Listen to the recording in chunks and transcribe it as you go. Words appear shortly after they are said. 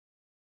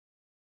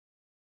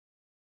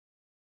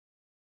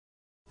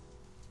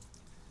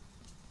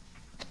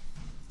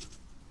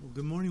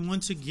Good morning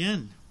once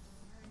again.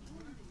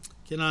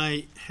 Can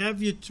I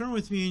have you turn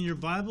with me in your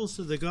Bibles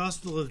to the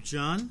Gospel of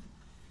John,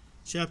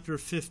 chapter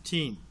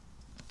 15.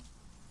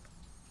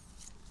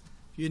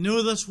 If you're new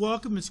with us,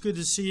 welcome. It's good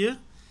to see you.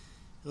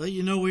 I'll let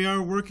you know we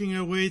are working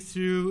our way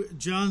through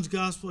John's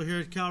Gospel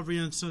here at Calvary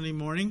on Sunday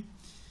morning.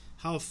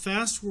 How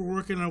fast we're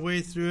working our way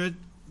through it,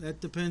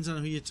 that depends on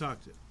who you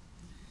talk to.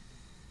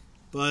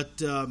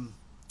 But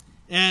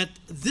at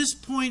this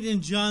point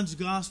in John's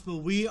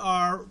Gospel, we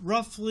are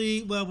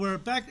roughly, we're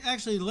back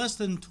actually less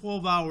than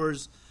 12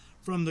 hours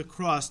from the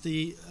cross.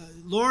 The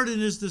Lord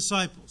and his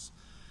disciples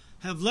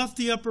have left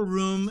the upper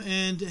room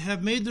and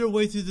have made their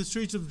way through the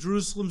streets of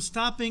Jerusalem,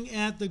 stopping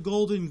at the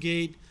Golden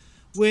Gate,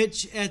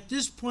 which at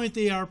this point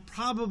they are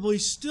probably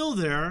still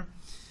there.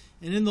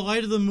 And in the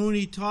light of the moon,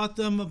 he taught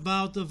them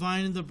about the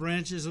vine and the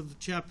branches of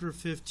chapter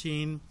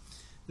 15.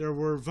 There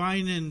were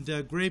vine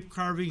and grape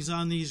carvings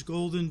on these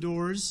golden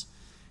doors.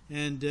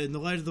 And in the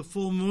light of the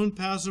full moon,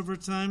 Passover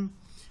time,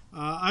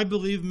 I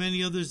believe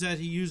many others that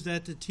he used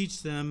that to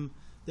teach them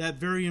that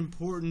very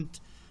important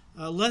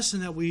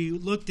lesson that we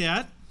looked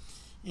at.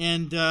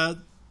 And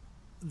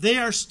they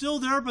are still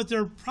there, but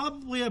they're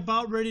probably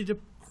about ready to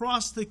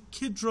cross the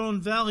Kidron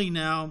Valley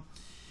now,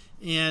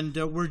 and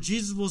where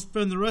Jesus will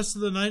spend the rest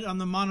of the night on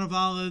the Mount of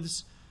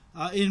Olives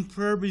in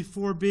prayer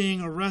before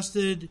being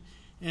arrested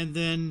and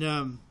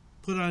then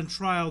put on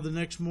trial the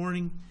next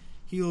morning.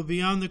 He will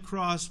be on the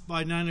cross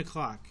by 9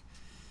 o'clock.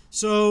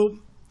 So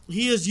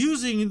he is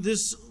using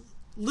this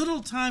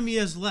little time he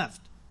has left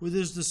with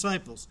his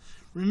disciples.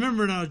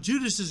 Remember now,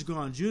 Judas is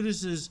gone.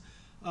 Judas is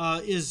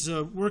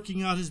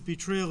working out his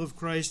betrayal of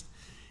Christ.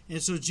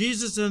 And so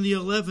Jesus and the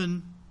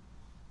 11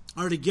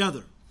 are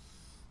together.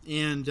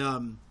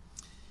 And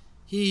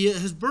he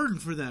has burden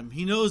for them.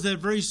 He knows that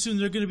very soon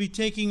they're going to be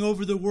taking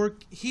over the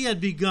work he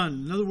had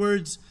begun. In other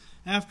words,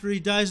 after he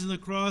dies on the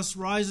cross,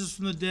 rises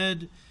from the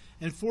dead,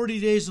 and 40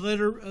 days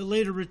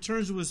later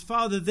returns to his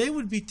Father, they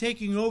would be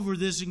taking over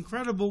this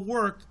incredible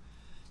work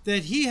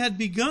that he had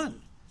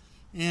begun.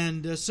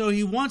 And so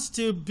he wants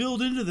to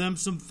build into them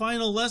some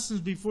final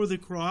lessons before the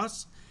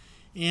cross.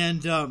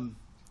 And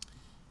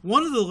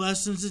one of the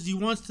lessons is he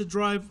wants to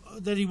drive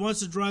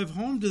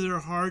home to their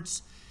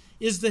hearts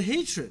is the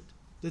hatred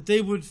that they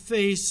would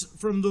face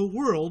from the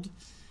world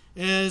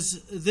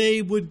as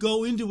they would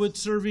go into it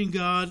serving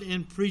God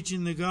and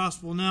preaching the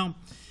gospel. Now,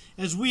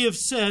 as we have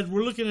said,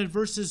 we're looking at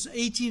verses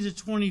 18 to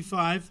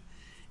 25,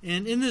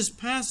 and in this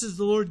passage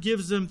the Lord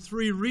gives them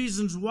three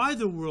reasons why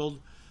the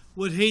world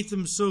would hate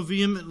them so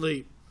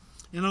vehemently.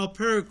 And I'll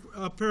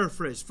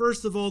paraphrase.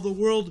 First of all, the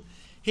world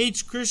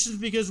hates Christians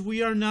because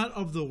we are not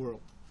of the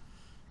world.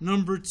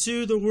 Number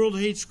two, the world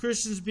hates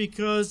Christians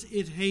because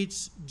it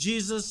hates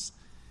Jesus,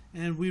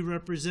 and we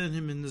represent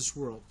him in this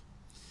world.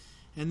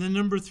 And then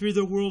number three,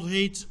 the world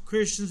hates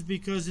Christians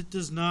because it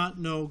does not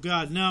know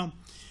God. Now,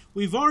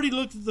 we've already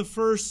looked at the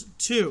first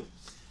two.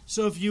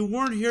 So if you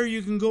weren't here,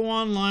 you can go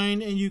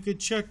online and you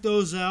could check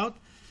those out.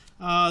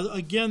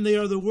 Again, they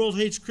are the world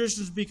hates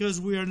Christians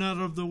because we are not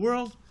of the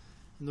world.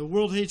 And the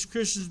world hates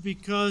Christians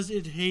because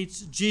it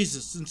hates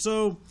Jesus. And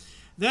so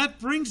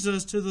that brings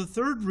us to the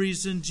third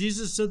reason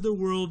Jesus said the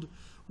world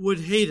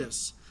would hate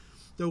us.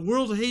 The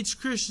world hates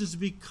Christians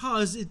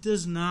because it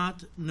does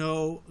not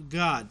know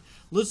God.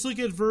 Let's look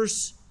at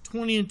verses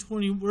 20 and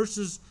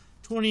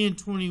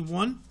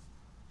 21.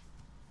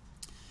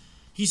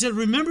 He said,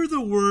 "Remember the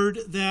word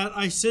that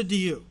I said to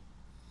you.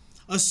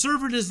 A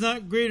servant is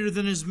not greater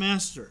than his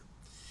master.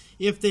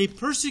 If they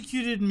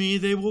persecuted me,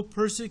 they will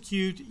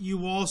persecute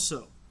you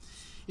also.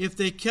 If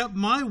they kept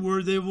my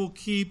word, they will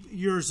keep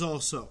yours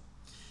also.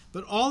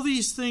 But all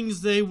these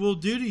things they will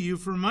do to you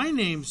for my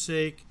name's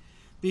sake,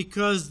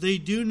 because they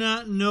do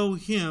not know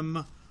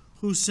him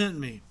who sent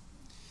me."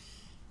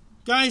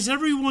 Guys,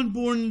 everyone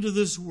born into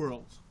this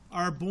world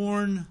are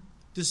born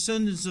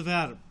descendants of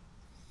Adam.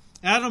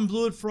 Adam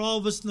blew it for all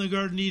of us in the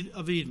Garden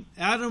of Eden.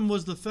 Adam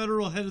was the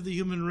federal head of the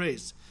human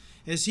race.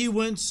 As he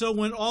went, so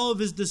went all of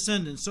his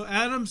descendants. So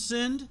Adam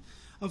sinned,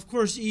 of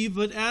course Eve,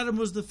 but Adam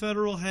was the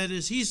federal head.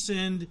 As he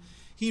sinned,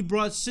 he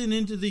brought sin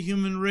into the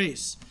human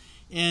race.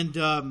 And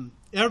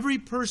every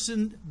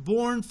person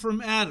born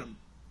from Adam,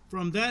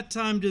 from that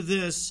time to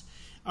this,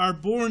 are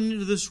born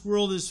into this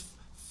world as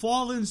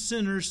fallen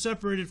sinners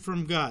separated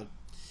from God.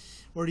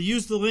 Or to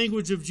use the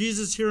language of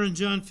Jesus here in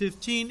John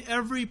 15,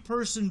 every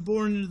person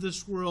born into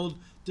this world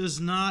does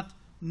not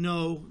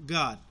know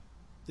God.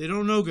 They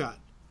don't know God.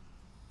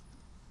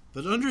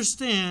 But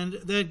understand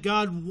that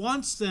God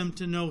wants them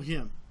to know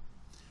him.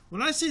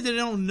 When I say they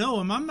don't know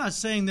him, I'm not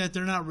saying that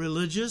they're not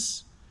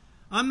religious.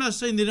 I'm not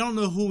saying they don't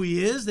know who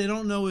he is. They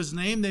don't know his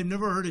name. They've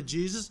never heard of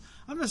Jesus.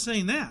 I'm not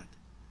saying that.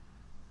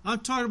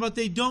 I'm talking about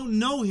they don't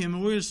know him,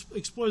 and we're going to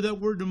explore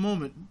that word in a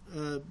moment.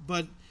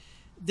 But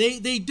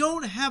they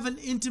don't have an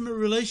intimate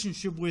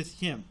relationship with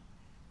him.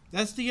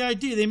 That's the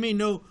idea. They may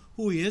know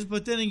who he is,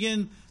 but then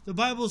again, the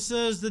Bible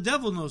says the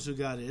devil knows who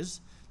God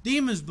is.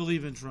 Demons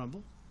believe and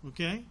tremble.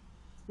 Okay?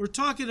 We're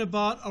talking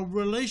about a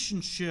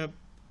relationship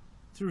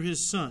through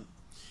his son.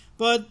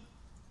 But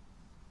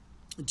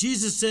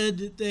Jesus said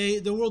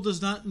that the world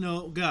does not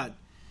know God.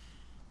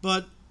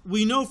 But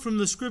we know from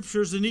the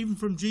scriptures and even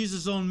from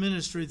Jesus' own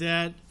ministry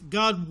that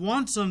God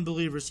wants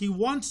unbelievers. He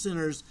wants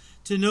sinners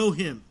to know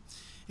him.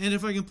 And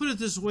if I can put it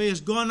this way,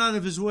 has gone out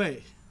of his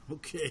way,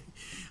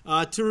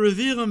 to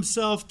reveal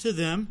himself to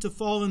them, to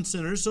fallen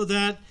sinners, so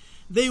that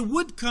they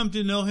would come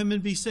to know him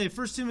and be saved.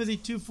 1 Timothy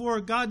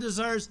 2:4, God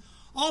desires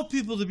all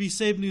people to be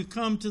saved and to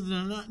come to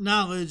the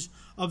knowledge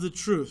of the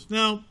truth.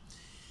 Now,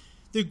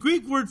 the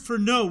Greek word for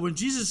know, when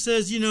Jesus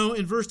says,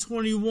 in verse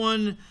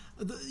 21,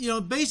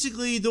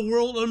 basically the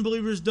world,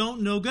 unbelievers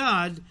don't know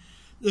God,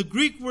 the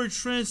Greek word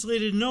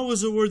translated know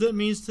is a word that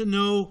means to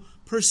know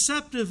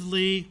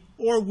perceptively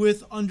or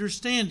with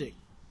understanding.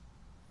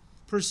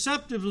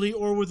 Perceptively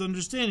or with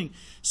understanding.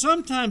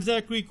 Sometimes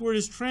that Greek word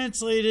is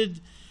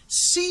translated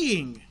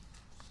seeing,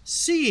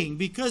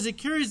 because it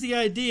carries the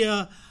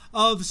idea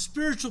of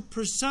spiritual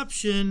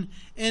perception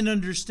and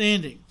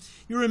understanding.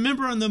 You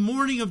remember on the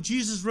morning of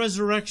Jesus'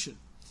 resurrection,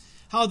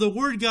 how the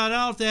word got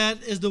out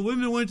that as the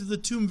women went to the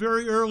tomb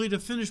very early to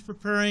finish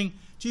preparing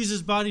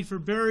Jesus' body for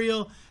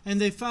burial,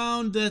 and they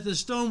found that the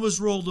stone was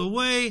rolled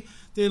away.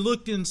 They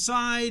looked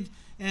inside,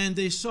 and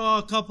they saw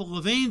a couple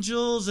of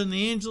angels, and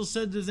the angel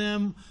said to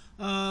them,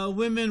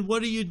 women,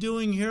 what are you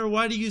doing here?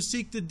 Why do you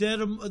seek the dead,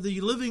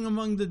 the living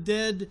among the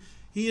dead?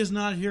 He is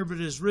not here, but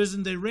is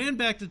risen. They ran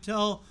back to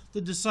tell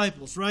the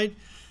disciples, right?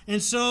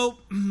 And so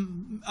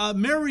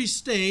Mary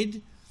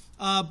stayed,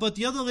 but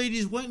the other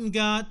ladies went and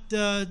got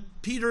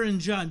Peter and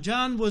John.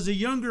 John was a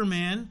younger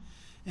man,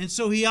 and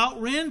so he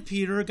outran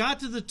Peter, got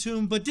to the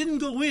tomb, but didn't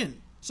go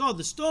in. Saw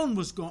the stone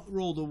was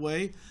rolled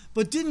away,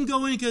 but didn't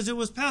go in because it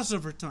was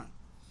Passover time.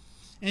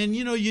 And,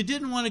 you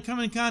didn't want to come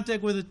in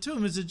contact with a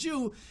tomb. As a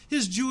Jew,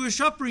 his Jewish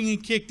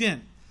upbringing kicked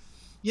in.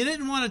 You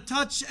didn't want to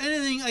touch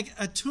anything like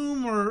a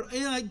tomb or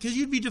anything, because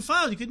you'd be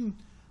defiled. You couldn't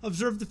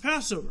observe the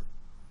Passover.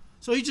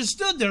 So he just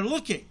stood there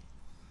looking.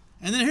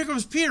 And then here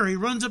comes Peter. He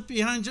runs up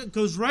behind,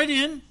 goes right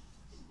in,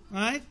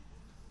 right?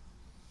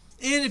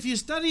 And if you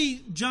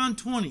study John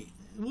 20,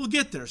 we'll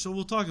get there, so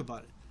we'll talk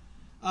about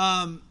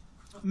it.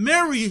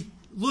 Mary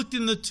looked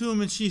in the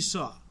tomb and she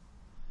saw.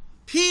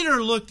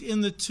 Peter looked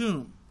in the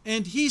tomb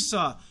and he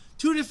saw.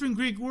 Two different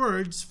Greek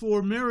words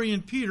for Mary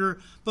and Peter,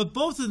 but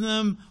both of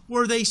them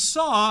where they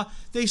saw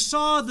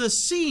the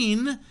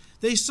scene,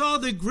 they saw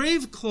the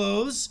grave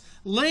clothes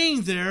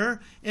laying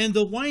there, and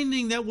the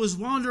winding that was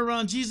wound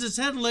around Jesus'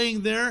 head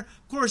laying there,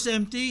 of course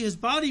empty, his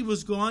body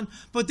was gone,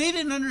 but they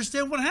didn't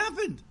understand what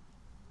happened.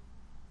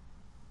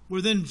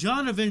 Where then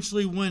John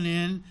eventually went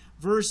in,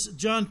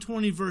 John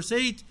 20, verse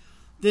 8,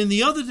 then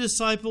the other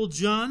disciple,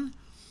 John,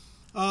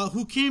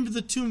 who came to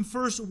the tomb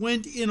first,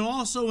 went in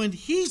also, and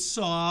he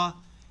saw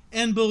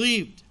and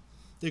believed.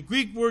 The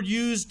Greek word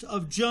used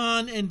of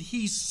John, and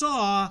he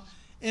saw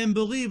and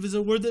believed, is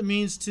a word that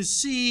means to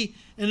see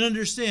and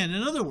understand.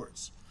 In other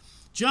words,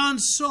 John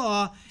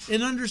saw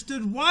and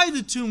understood why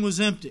the tomb was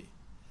empty.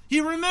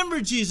 He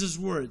remembered Jesus'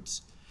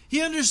 words.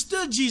 He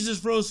understood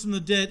Jesus rose from the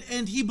dead,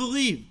 and he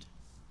believed.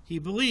 He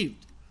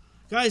believed.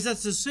 Guys,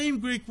 that's the same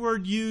Greek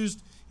word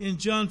used in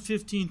John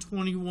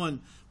 15:21,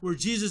 where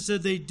Jesus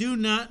said, they do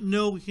not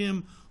know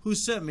him who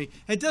sent me.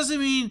 It doesn't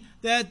mean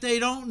that they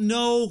don't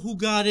know who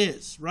God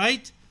is,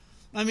 right?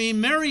 I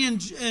mean, Mary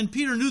and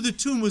Peter knew the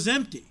tomb was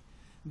empty.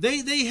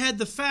 They had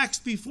the facts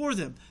before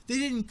them. They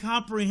didn't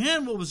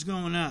comprehend what was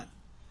going on.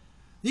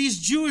 These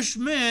Jewish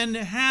men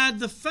had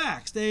the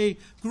facts. They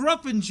grew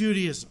up in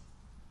Judaism.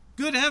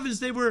 Good heavens,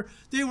 they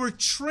were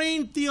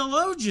trained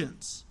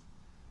theologians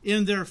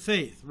in their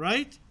faith,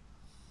 right?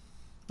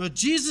 But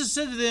Jesus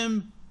said to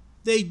them,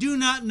 they do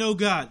not know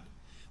God.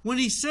 When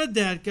he said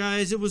that,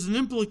 guys, it was an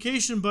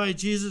implication by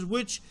Jesus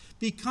which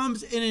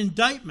becomes an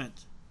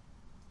indictment.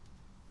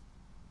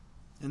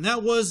 And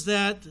that was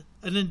an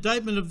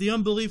indictment of the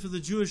unbelief of the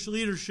Jewish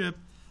leadership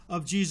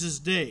of Jesus'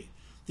 day.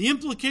 The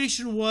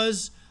implication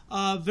was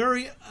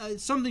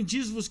something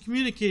Jesus was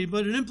communicating,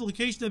 but an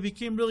implication that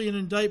became really an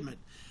indictment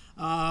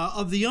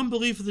of the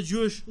unbelief of the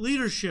Jewish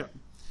leadership.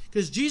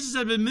 Because Jesus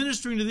had been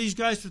ministering to these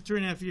guys for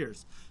 3.5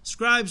 years.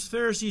 Scribes,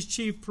 Pharisees,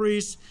 chief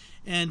priests,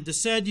 and the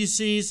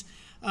Sadducees.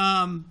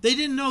 They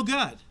didn't know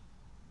God.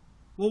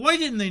 Well, why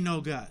didn't they know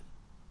God?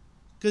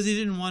 Because they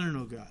didn't want to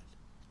know God.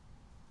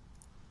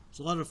 There's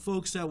a lot of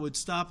folks that would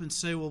stop and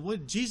say, well,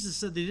 what Jesus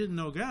said they didn't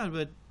know God,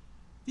 but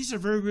these are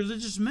very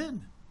religious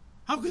men.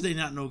 How could they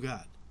not know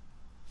God?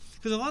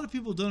 Because a lot of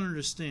people don't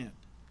understand.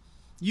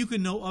 You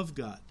can know of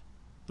God,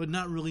 but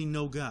not really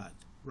know God,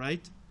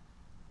 right?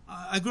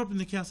 I grew up in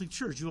the Catholic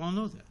Church. You all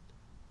know that.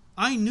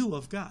 I knew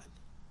of God.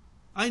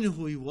 I knew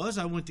who he was.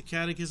 I went to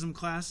catechism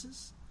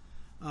classes.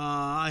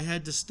 I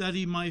had to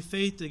study my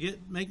faith to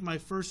make my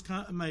first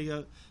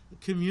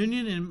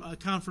communion and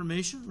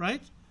confirmation,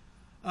 right?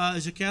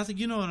 As a Catholic,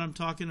 you know what I'm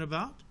talking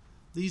about.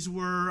 These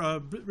were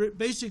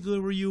basically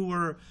where you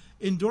were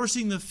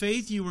endorsing the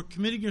faith. You were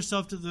committing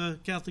yourself to the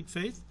Catholic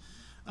faith.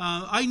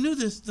 I knew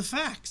the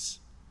facts.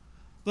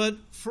 But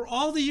for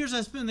all the years I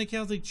spent in the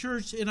Catholic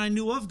Church and I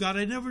knew of God,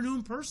 I never knew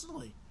him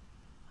personally.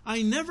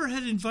 I never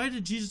had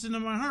invited Jesus into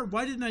my heart.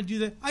 Why didn't I do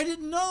that? I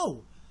didn't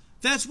know.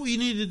 That's what you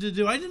needed to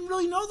do. I didn't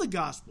really know the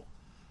gospel.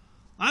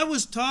 I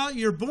was taught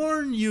you're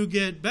born, you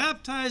get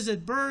baptized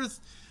at birth,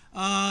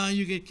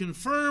 you get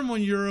confirmed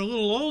when you're a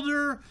little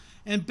older,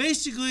 and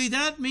basically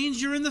that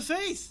means you're in the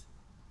faith.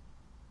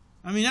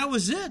 I mean, that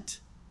was it.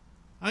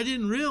 I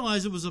didn't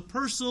realize it was a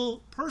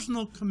personal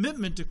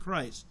commitment to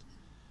Christ.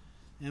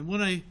 And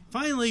when I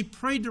finally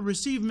prayed to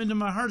receive him into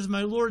my heart as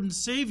my Lord and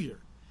Savior,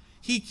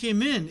 he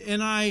came in,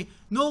 and I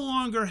no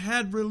longer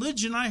had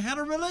religion, I had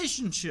a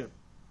relationship.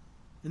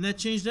 And that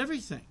changed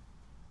everything.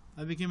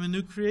 I became a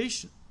new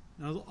creation.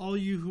 Now, all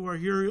you who are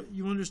here,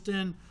 you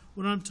understand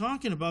what I'm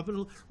talking about,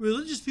 but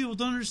religious people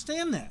don't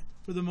understand that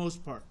for the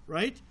most part,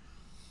 right?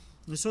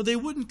 And so they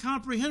wouldn't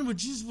comprehend what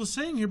Jesus was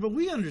saying here, but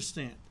we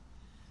understand.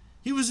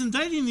 He was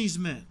indicting these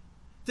men.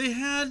 They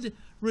had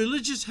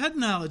religious head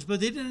knowledge, but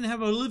they didn't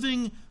have a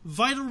living,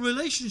 vital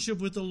relationship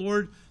with the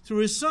Lord through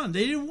his Son.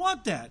 They didn't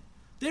want that.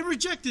 They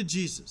rejected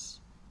Jesus.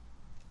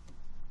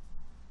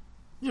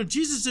 You know,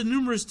 Jesus said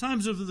numerous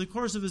times over the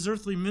course of his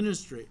earthly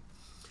ministry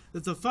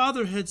that the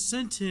Father had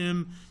sent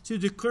him to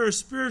declare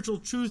spiritual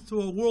truth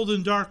to a world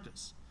in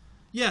darkness.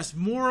 Yes,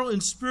 moral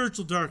and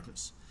spiritual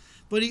darkness.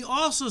 But he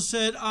also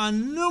said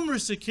on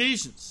numerous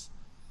occasions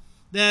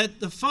that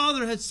the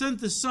Father had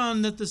sent the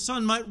Son that the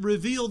Son might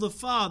reveal the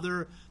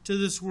Father to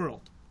this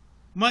world.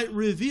 Might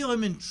reveal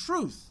him in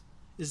truth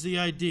is the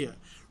idea.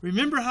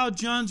 Remember how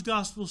John's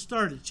Gospel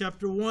started,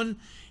 chapter 1,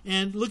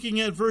 and looking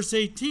at verse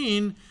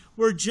 18,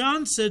 where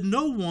John said,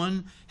 "No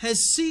one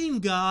has seen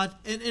God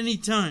at any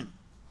time.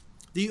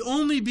 The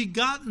only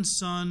begotten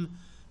Son,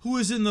 who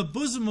is in the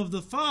bosom of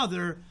the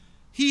Father,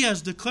 he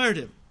has declared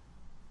him."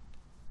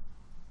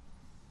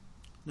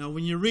 Now,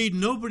 when you read,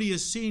 "Nobody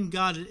has seen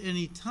God at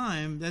any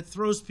time," that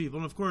throws people.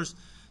 And, of course,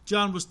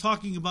 John was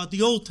talking about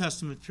the Old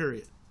Testament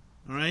period.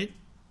 All right?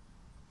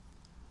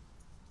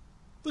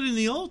 But in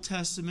the Old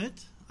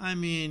Testament, I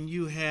mean,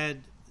 you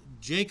had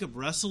Jacob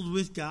wrestled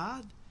with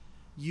God.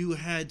 You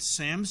had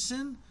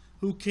Samson,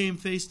 who came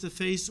face to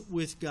face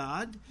with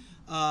God.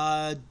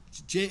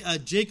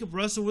 Jacob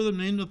wrestled with him,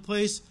 named the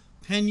place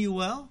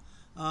Peniel.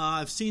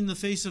 I've seen the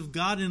face of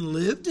God and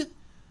lived.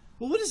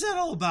 Well, what is that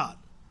all about?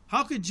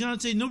 How could John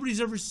say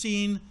nobody's ever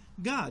seen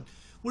God?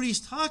 What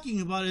he's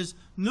talking about is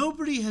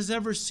nobody has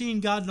ever seen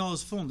God in all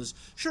his fullness.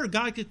 Sure,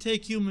 God could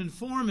take human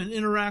form and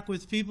interact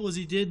with people as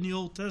he did in the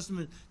Old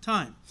Testament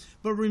time.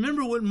 But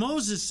remember what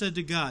Moses said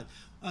to God.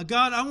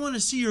 God, I want to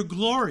see your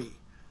glory.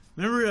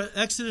 Remember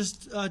Exodus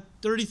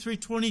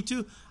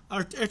 33:22?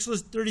 Or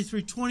Exodus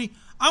 33:20?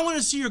 I want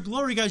to see your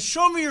glory, God.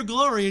 Show me your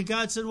glory. And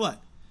God said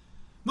what?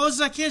 Moses,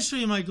 I can't show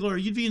you my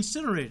glory. You'd be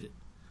incinerated.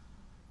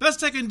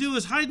 Best I can do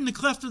is hide in the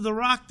cleft of the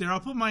rock there. I'll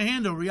put my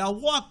hand over you. I'll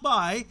walk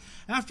by.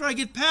 After I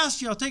get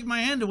past you, I'll take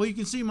my hand away. You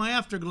can see my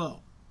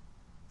afterglow.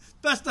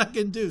 Best I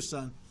can do,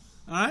 son.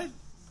 All right?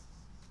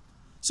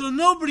 So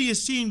nobody has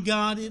seen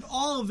God in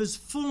all of his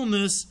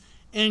fullness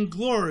and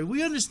glory.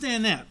 We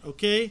understand that,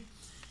 okay?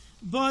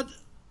 But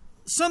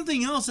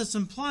something else that's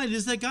implied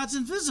is that God's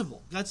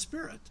invisible. God's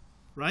spirit,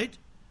 right?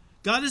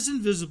 God is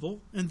invisible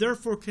and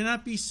therefore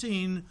cannot be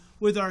seen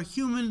with our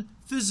human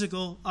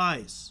physical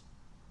eyes.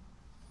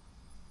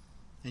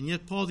 And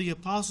yet Paul the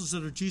Apostle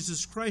said of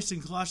Jesus Christ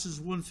in Colossians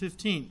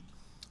 1:15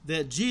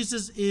 that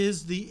Jesus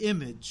is the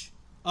image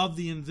of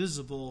the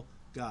invisible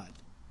God.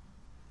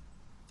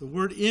 The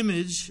word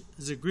image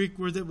is a Greek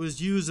word that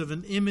was used of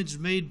an image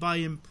made by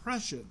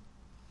impression,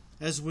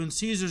 as when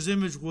Caesar's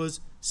image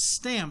was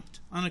stamped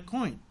on a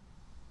coin.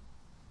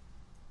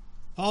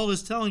 Paul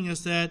is telling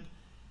us that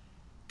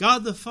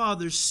God the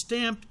Father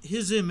stamped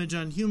his image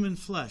on human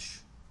flesh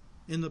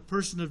in the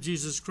person of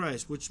Jesus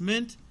Christ, which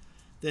meant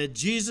that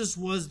Jesus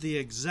was the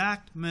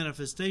exact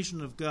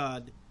manifestation of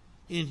God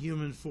in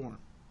human form.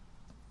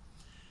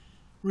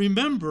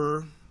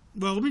 Remember,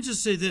 well, let me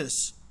just say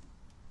this.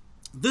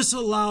 This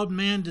allowed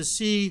man to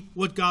see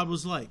what God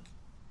was like.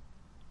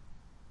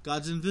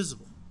 God's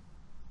invisible.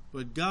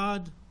 But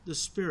God, the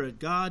Spirit,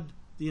 God,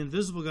 the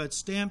invisible God,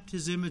 stamped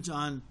his image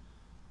on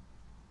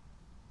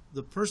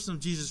the person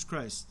of Jesus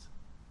Christ.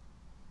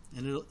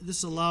 And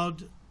this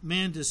allowed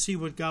man to see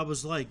what God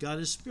was like. God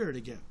is Spirit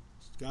again.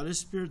 God is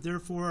Spirit,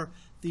 therefore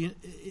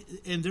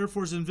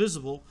is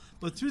invisible.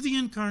 But through the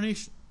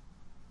incarnation,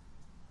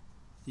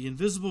 the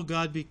invisible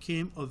God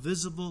became a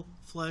visible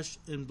flesh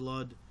and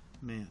blood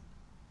man.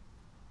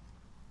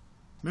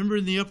 Remember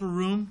in the upper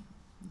room?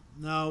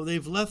 Now,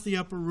 they've left the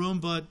upper room,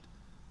 but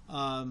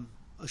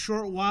a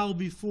short while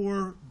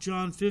before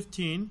John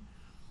 15,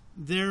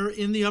 they're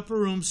in the upper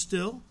room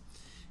still.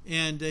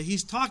 And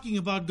he's talking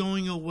about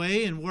going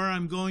away, and where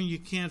I'm going you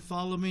can't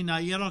follow me.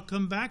 Not yet, I'll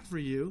come back for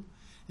you,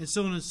 and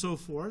so on and so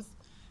forth.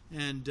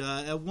 And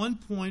at one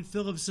point,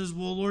 Philip says,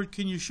 well, Lord,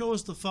 can you show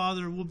us the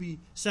Father? We'll be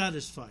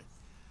satisfied.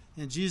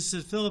 And Jesus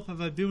said, Philip,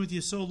 have I been with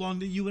you so long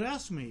that you would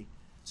ask me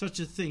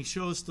such a thing?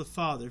 Show us the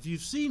Father. If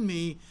you've seen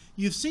me,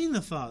 you've seen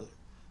the Father.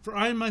 For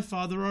I and my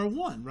Father are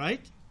one,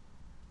 right?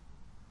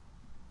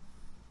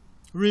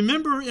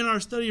 Remember in our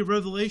study of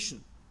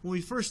Revelation, when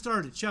we first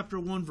started, chapter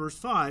 1, verse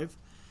 5,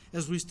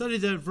 as we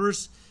studied that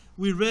verse,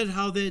 we read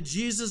how that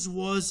Jesus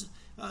was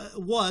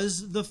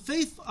the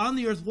faith on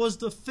the earth was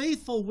the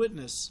faithful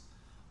witness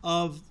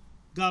of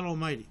God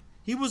Almighty.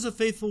 He was a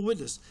faithful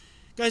witness.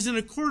 Guys, in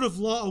a court of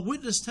law, a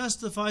witness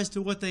testifies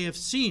to what they have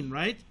seen,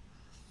 right?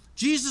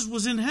 Jesus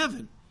was in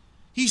heaven.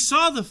 He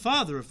saw the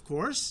Father, of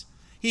course.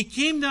 He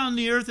came down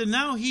the earth, and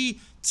now he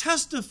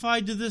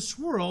testified to this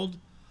world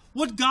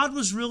what God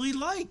was really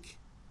like.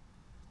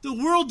 The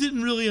world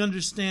didn't really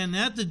understand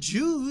that. The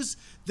Jews,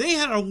 they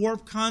had a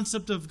warped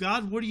concept of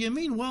God. What do you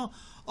mean? Well,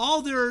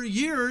 all their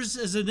years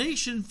as a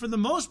nation, for the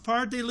most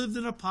part, they lived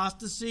in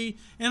apostasy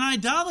and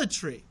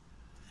idolatry.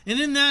 And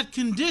in that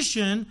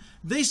condition,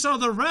 they saw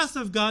the wrath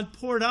of God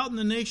poured out in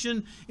the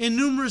nation in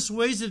numerous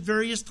ways at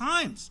various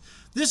times.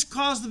 This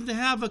caused them to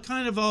have a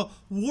kind of a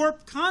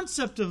warped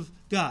concept of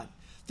God,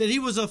 that he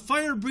was a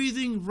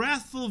fire-breathing,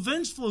 wrathful,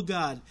 vengeful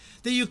God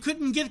that you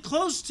couldn't get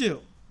close to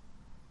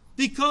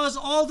because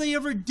all they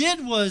ever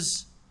did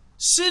was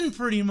sin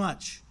pretty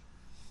much.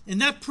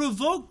 And that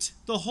provoked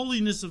the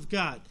holiness of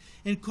God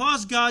and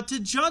caused God to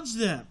judge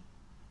them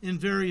in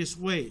various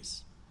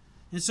ways.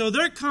 And so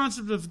their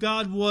concept of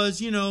God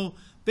was,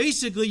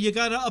 basically you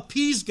got to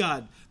appease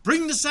God.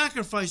 Bring the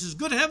sacrifices.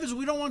 Good heavens,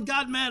 we don't want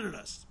God mad at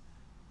us.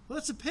 Well,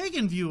 that's a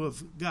pagan view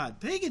of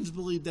God. Pagans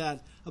believe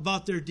that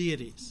about their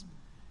deities.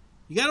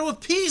 You got to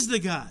appease the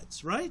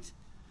gods, right?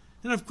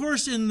 And of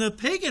course, in the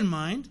pagan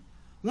mind,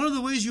 one of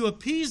the ways you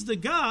appease the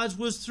gods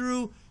was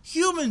through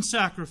human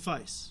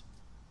sacrifice.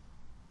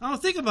 Now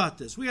think about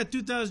this. We got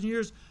 2,000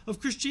 years of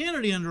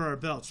Christianity under our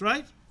belts,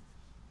 right?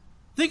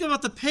 Think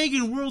about the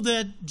pagan world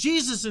that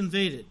Jesus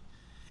invaded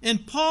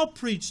and Paul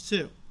preached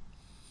to.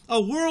 A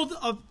world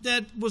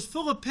that was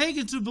full of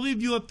pagans who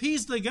believed you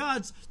appease the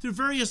gods through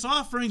various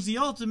offerings. The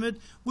ultimate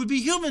would be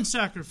human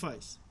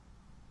sacrifice.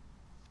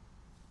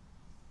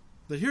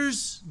 But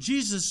here's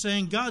Jesus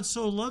saying God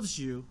so loves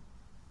you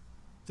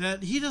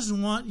that he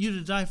doesn't want you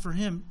to die for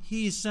him.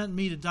 He sent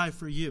me to die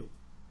for you.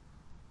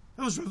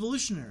 That was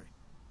revolutionary.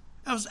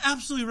 That was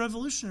absolutely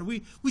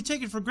revolutionary. We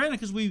take it for granted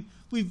because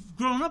we've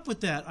grown up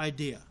with that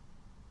idea.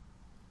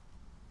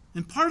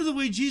 And part of the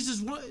way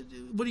Jesus,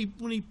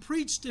 when he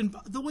preached and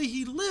the way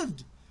he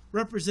lived,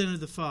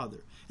 represented the Father.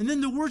 And then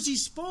the words he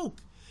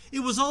spoke. It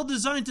was all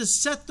designed to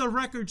set the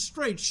record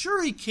straight.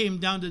 Sure, he came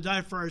down to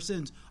die for our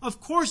sins. Of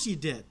course he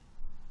did.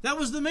 That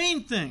was the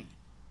main thing.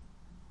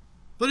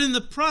 But in the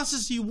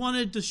process, he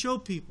wanted to show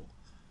people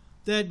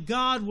that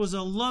God was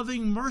a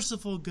loving,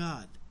 merciful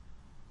God.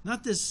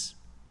 Not this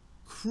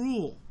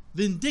cruel,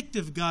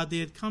 vindictive God they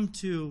had come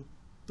to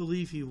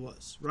believe he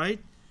was, right?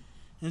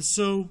 And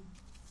so,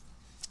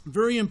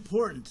 very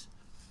important.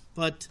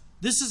 But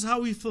this is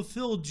how he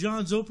fulfilled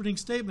John's opening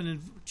statement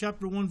in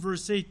chapter 1,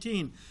 verse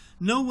 18.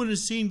 No one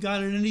has seen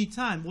God at any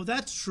time. Well,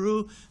 that's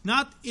true.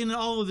 Not in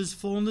all of his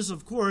fullness,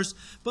 of course.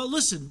 But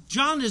listen,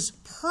 John is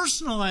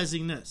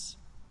personalizing this.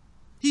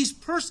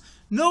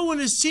 No one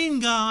has seen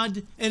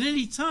God at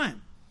any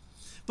time.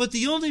 But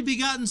the only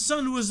begotten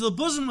Son who is in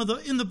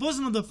the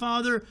bosom of the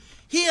Father,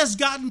 he has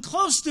gotten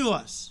close to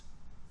us.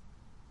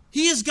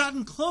 He has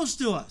gotten close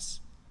to us.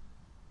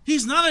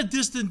 He's not a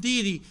distant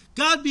deity.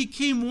 God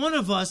became one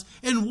of us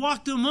and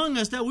walked among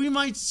us that we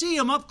might see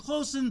him up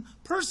close and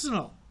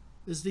personal,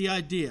 is the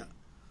idea.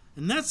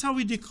 And that's how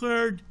he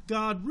declared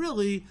God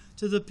really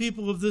to the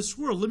people of this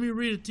world. Let me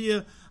read it to you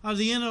out of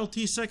the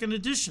NLT second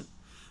edition.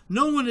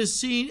 No one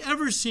has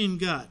ever seen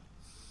God,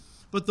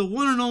 but the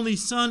one and only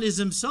Son is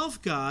himself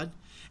God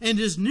and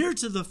is near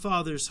to the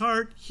Father's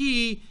heart.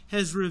 He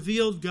has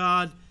revealed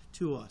God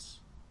to us.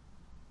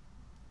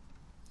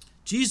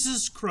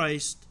 Jesus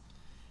Christ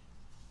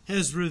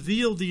has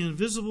revealed the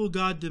invisible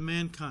God to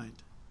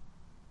mankind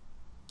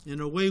in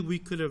a way we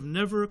could have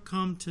never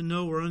come to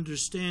know or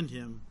understand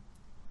him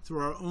through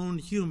our own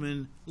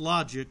human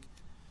logic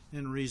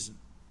and reason.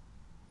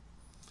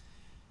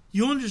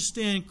 You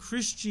understand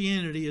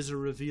Christianity is a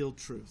revealed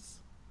truth.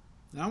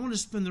 Now, I want to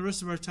spend the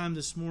rest of our time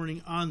this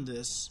morning on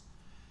this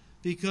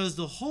because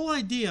the whole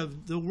idea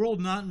of the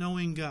world not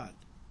knowing God,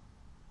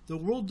 the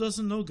world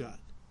doesn't know God.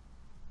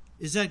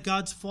 Is that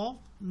God's fault?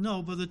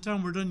 No, by the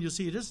time we're done, you'll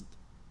see it isn't.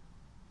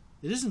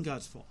 It isn't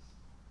God's fault.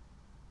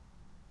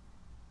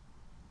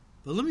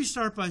 But let me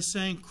start by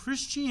saying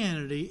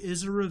Christianity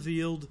is a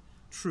revealed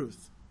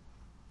truth.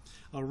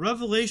 A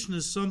revelation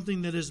is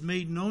something that is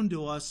made known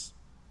to us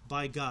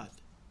by God.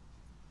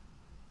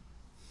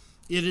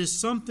 It is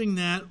something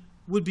that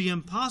would be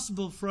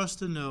impossible for us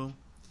to know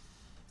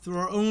through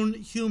our own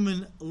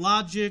human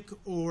logic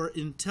or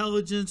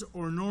intelligence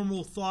or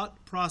normal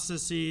thought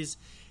processes.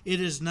 It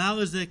is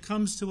knowledge that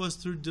comes to us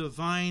through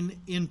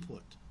divine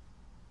input.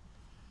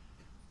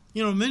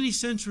 Many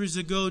centuries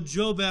ago,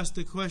 Job asked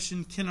the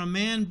question, can a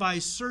man by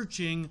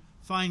searching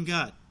find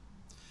God?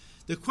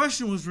 The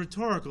question was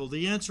rhetorical.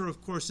 The answer,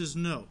 of course, is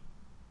no.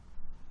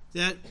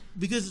 That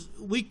because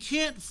we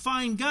can't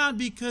find God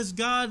because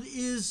God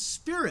is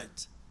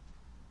spirit.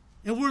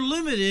 And we're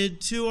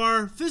limited to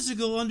our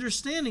physical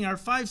understanding, our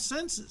five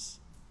senses.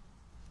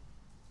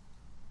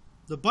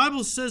 The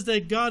Bible says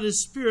that God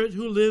is spirit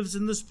who lives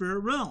in the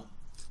spirit realm.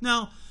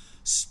 Now,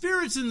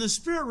 spirits in the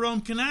spirit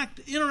realm can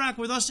interact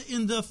with us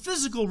in the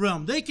physical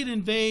realm. They can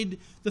invade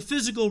the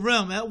physical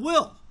realm at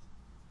will.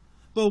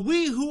 But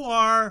we who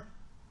are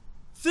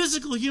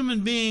physical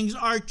human beings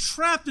are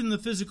trapped in the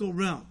physical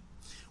realm.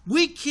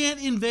 We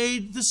can't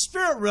invade the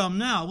spirit realm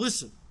now.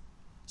 Listen,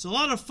 there's a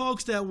lot of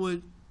folks that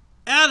would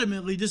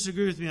adamantly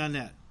disagree with me on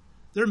that.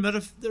 They're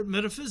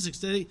metaphysics.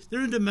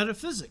 They're into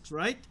metaphysics,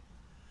 right?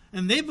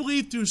 And they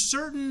believe through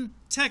certain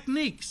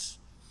techniques,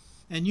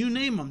 and you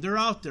name them, they're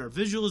out there.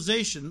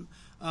 Visualization,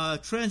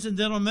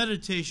 transcendental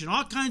meditation,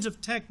 all kinds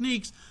of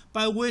techniques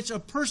by which a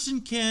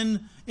person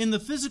can, in the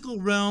physical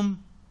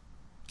realm,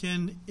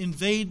 can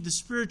invade the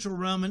spiritual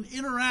realm and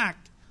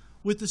interact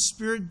with the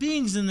spirit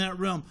beings in that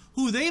realm,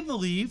 who they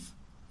believe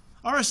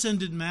are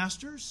ascended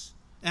masters,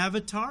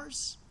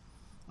 avatars,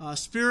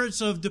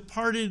 spirits of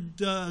departed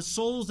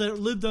souls that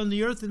lived on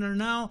the earth and are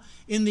now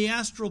in the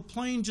astral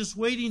plane, just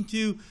waiting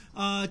to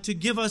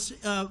give us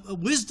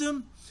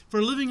wisdom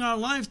for living our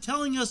lives,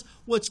 telling us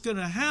what's going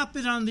to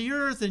happen on the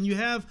earth. And you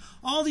have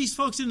all these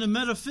folks into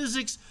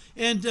metaphysics,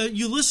 and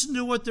you listen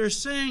to what they're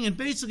saying, and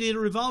basically it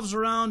revolves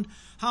around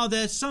how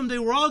that someday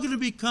we're all going to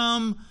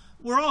become,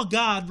 we're all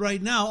God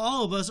right now.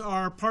 All of us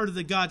are part of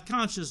the God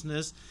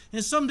consciousness,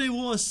 and someday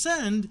we'll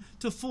ascend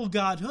to full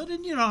godhood.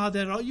 And you know how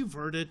that, you've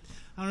heard it.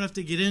 I don't have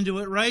to get into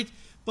it, right?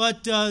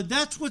 But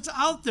that's what's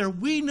out there.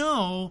 We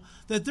know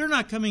that they're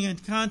not coming in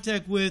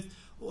contact with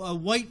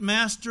white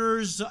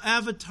masters,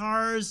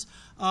 avatars,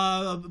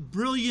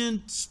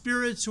 brilliant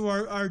spirits who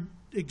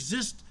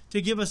exist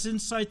to give us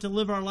insight to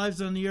live our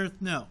lives on the earth.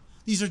 No,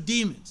 these are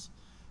demons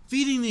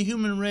feeding the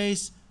human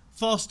race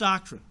false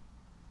doctrine.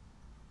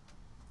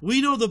 We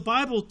know the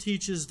Bible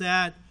teaches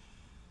that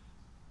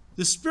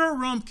the spirit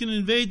realm can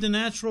invade the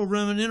natural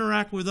realm and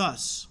interact with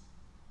us,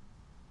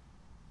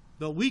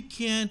 but we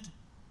can't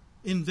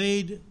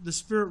invade the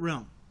spirit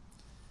realm.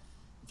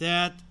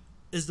 That,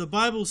 as the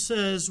Bible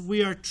says,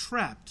 we are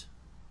trapped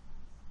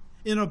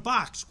in a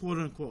box, quote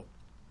unquote.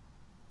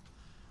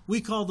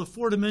 We call the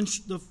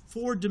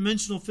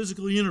four-dimensional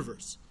physical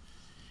universe.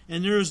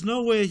 And there is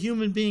no way a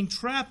human being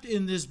trapped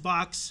in this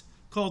box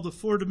called the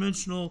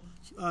four-dimensional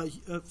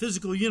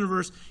physical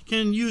universe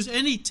can use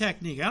any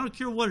technique. I don't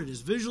care what it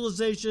is.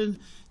 Visualization,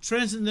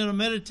 transcendental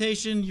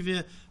meditation. If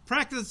you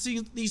practice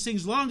these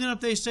things long enough,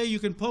 they say you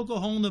can poke a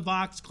hole in the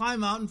box,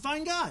 climb out, and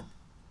find God.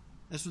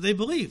 That's what they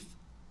believe.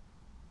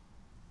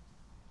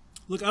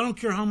 Look, I don't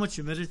care how much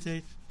you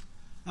meditate.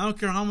 I don't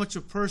care how much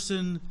a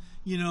person,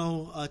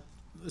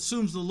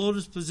 assumes the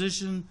lotus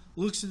position,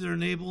 looks at their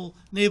navel,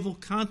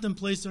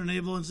 contemplates their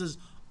navel, and says,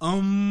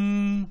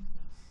 You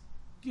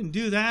can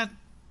do that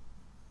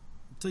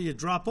until you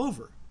drop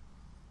over.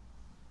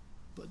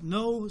 But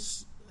no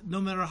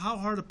matter how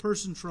hard a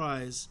person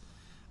tries,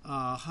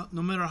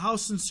 no matter how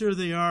sincere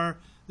they are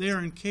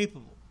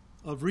incapable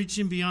of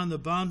reaching beyond the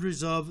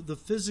boundaries of the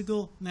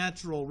physical,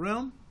 natural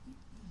realm,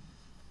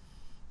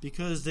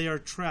 because they are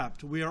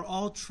trapped. We are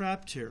all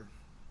trapped here.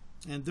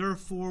 And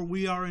therefore,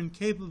 we are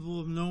incapable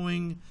of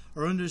knowing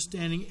or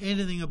understanding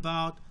anything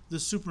about the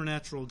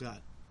supernatural God,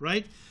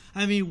 right?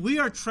 I mean, we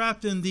are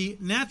trapped in the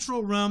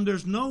natural realm.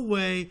 There's no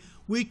way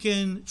we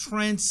can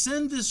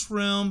transcend this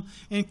realm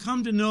and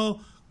come to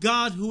know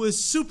God who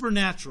is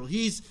supernatural.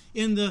 He's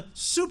in the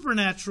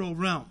supernatural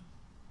realm.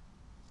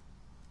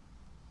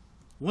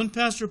 One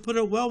pastor put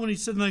it well when he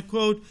said, and I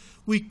quote,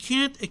 "We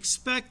can't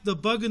expect the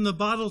bug in the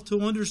bottle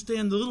to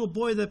understand the little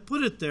boy that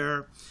put it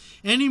there,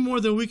 any more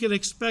than we can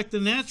expect the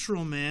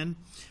natural man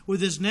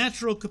with his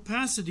natural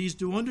capacities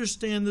to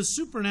understand the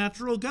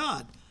supernatural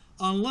God,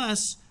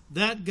 unless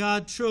that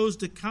God chose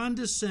to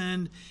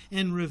condescend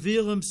and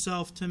reveal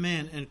himself to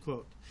man," end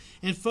quote.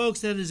 And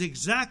folks, that is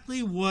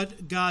exactly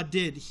what God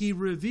did. He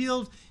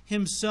revealed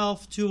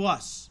himself to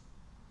us.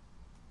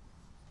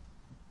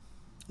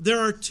 There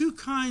are two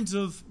kinds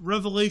of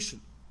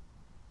revelation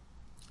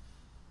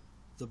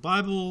the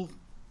Bible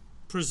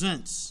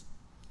presents.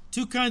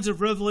 Two kinds of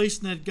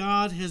revelation that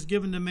God has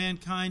given to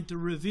mankind to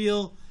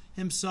reveal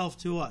himself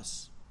to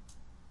us.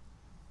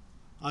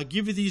 I'll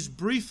give you these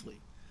briefly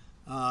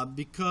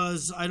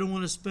because I don't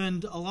want to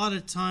spend a lot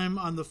of time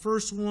on the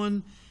first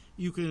one.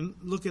 You can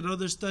look at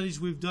other studies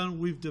we've done.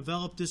 We've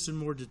developed this in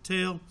more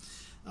detail.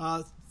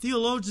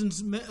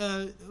 Theologians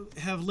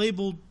have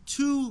labeled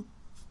two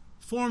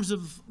forms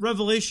of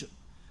revelation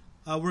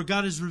where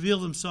God has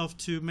revealed himself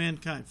to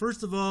mankind.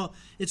 First of all,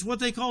 it's what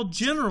they call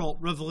general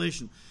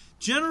revelation.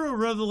 General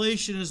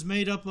revelation is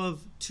made up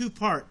of two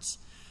parts: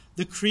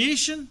 the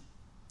creation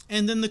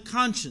and then the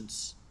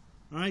conscience.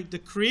 All right? The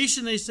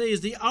creation, they say,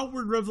 is the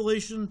outward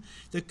revelation.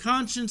 The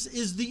conscience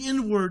is the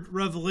inward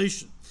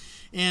revelation.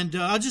 And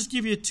I'll just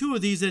give you two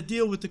of these that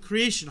deal with the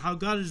creation, how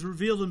God has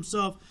revealed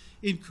himself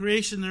in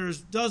creation.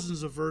 There's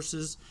dozens of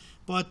verses,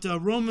 but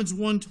Romans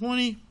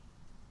 1:20,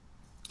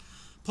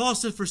 Paul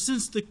said, "For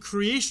since the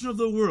creation of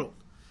the world,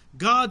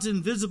 God's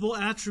invisible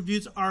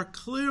attributes are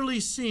clearly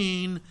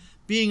seen,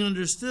 being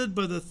understood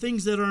by the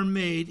things that are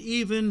made,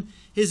 even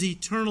his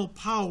eternal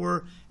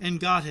power and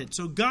Godhead."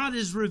 So God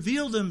has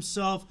revealed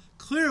himself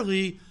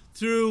clearly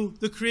through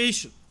the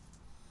creation.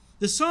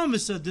 The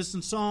psalmist said this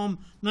in Psalm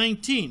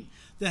 19.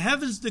 The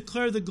heavens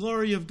declare the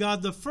glory of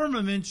God. The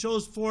firmament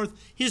shows forth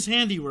his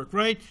handiwork,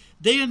 right?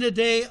 Day unto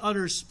day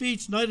utters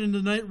speech. Night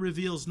unto night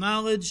reveals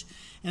knowledge.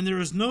 And there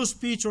is no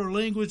speech or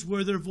language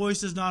where their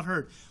voice is not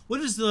heard. What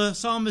is the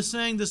psalmist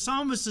saying? The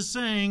psalmist is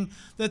saying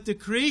that the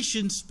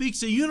creation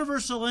speaks a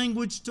universal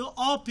language to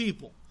all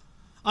people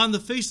on the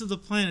face of the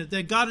planet,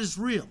 that God is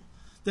real,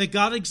 that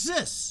God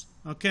exists,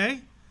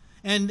 okay?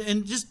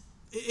 And just,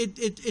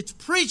 it's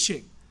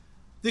preaching.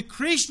 The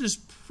creation is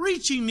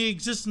preaching the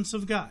existence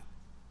of God.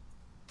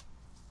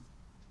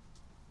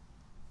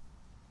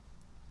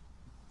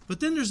 But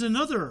then there's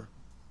another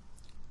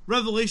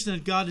revelation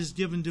that God has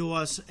given to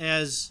us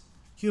as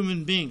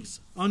human beings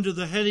under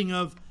the heading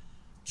of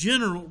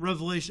general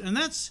revelation, and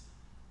that's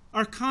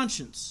our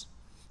conscience.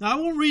 Now, I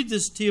won't read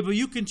this to you, but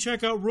you can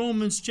check out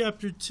Romans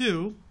chapter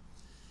 2,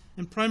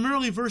 and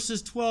primarily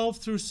verses 12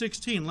 through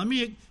 16. Let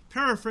me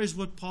paraphrase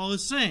what Paul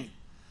is saying.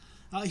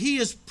 He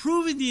is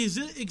proving the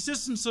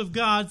existence of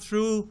God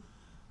through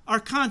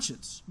our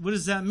conscience. What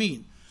does that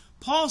mean?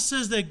 Paul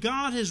says that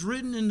God has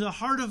written in the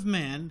heart of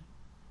man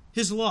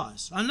his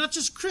laws. And not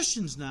just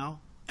Christians now,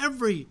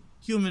 every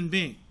human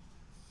being.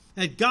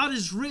 That God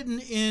has written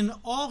in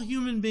all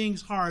human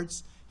beings'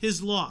 hearts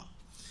his law.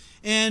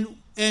 And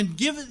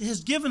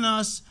has given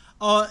us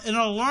an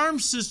alarm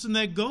system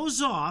that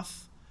goes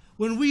off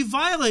when we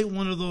violate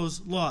one of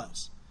those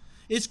laws.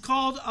 It's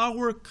called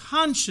our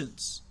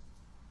conscience.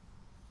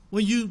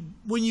 When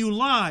you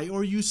lie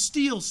or you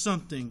steal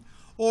something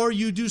or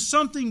you do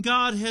something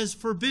God has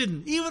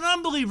forbidden, even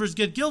unbelievers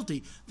get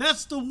guilty.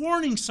 That's the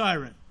warning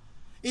siren.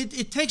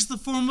 It takes the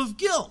form of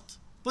guilt,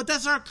 but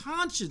that's our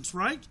conscience,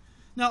 right?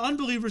 Now,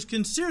 unbelievers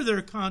can sear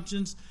their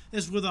conscience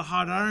as with a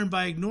hot iron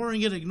by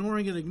ignoring it,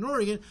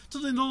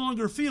 until they no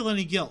longer feel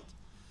any guilt.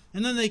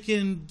 And then they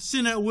can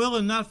sin at will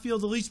and not feel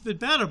the least bit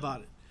bad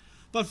about it.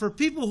 But for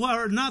people who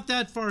are not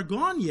that far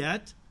gone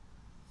yet,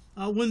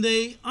 when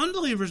they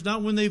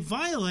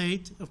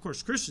violate, of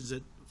course, Christians,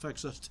 it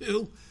affects us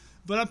too,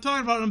 but I'm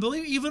talking about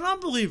even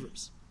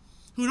unbelievers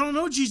who don't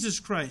know Jesus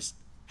Christ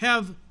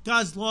have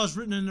God's laws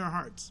written in their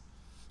hearts.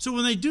 So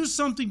when they do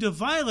something to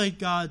violate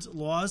God's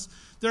laws,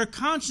 their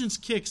conscience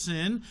kicks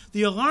in,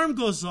 the alarm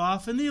goes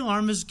off, and the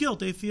alarm is guilt.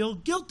 They feel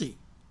guilty.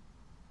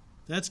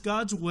 That's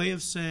God's way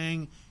of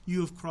saying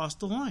you have crossed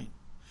the line.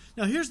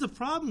 Now here's the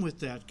problem with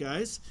that,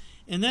 guys,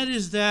 and that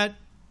is that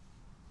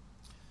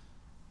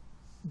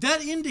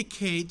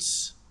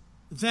indicates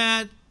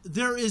that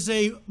there is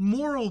a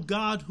moral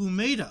God who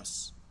made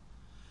us.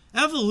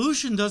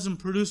 Evolution doesn't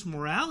produce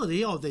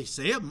morality. Oh, they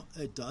say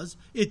it does.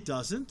 It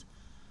doesn't.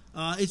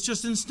 It's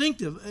just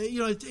instinctive.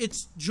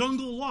 It's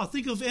jungle law.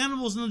 Think of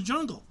animals in the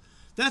jungle.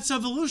 That's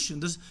evolution.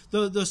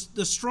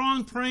 The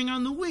strong preying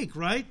on the weak,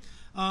 right?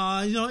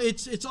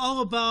 It's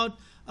all about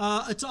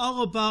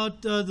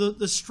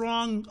the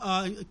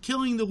strong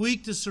killing the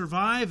weak to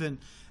survive, and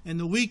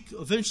the weak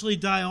eventually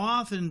die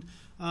off, and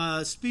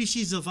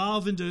species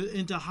evolve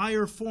into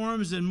higher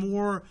forms and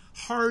more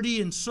hardy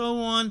and so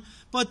on.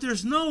 But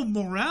there's no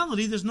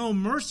morality, there's no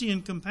mercy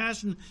and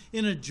compassion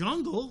in a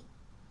jungle.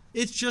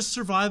 It's just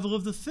survival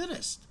of the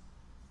fittest.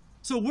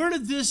 So where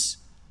did this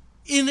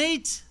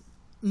innate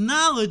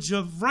knowledge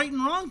of right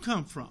and wrong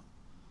come from?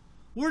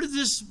 Where did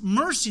this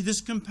mercy,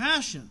 this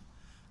compassion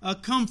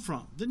come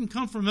from? It didn't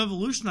come from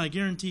evolution, I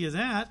guarantee you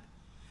that.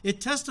 It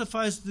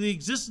testifies to the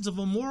existence of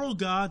a moral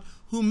God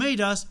who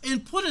made us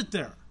and put it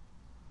there.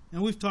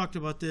 And we've talked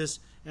about this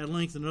at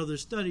length in other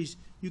studies.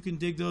 You can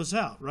dig those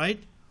out, right?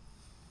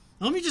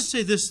 Now, let me just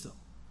say this, though.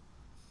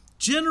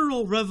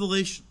 General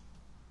revelation,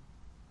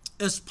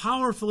 as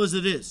powerful as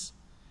it is,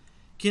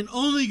 can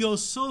only go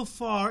so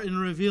far in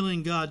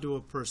revealing God to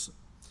a person.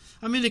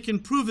 I mean, it can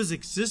prove his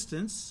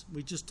existence.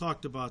 We just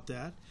talked about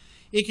that.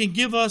 It can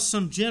give us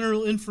some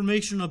general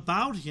information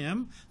about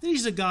him, that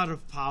he's a God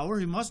of power.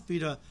 He must be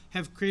to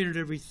have created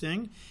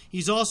everything.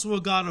 He's also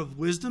a God of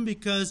wisdom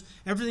because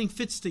everything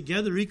fits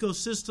together.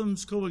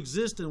 Ecosystems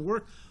coexist and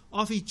work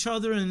off each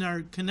other and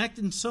are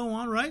connected and so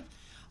on, right?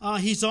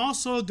 He's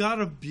also a God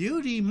of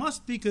beauty. He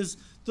must be, because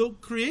the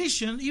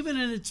creation, even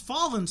in its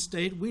fallen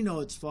state, we know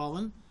it's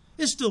fallen,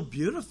 is still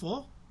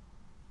beautiful.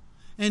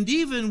 And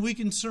even we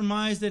can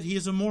surmise that he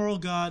is a moral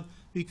God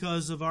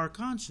because of our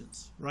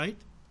conscience, right?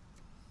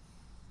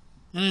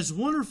 And as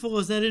wonderful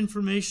as that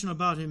information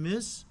about him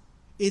is,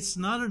 it's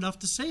not enough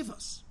to save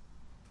us.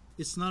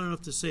 It's not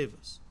enough to save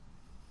us.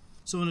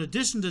 So in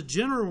addition to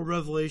general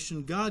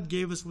revelation, God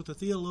gave us what the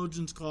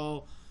theologians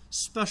call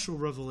special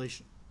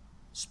revelation.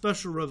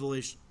 Special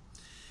revelation.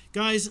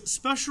 Guys,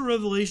 special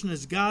revelation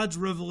is God's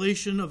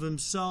revelation of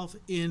himself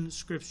in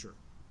Scripture.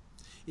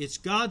 It's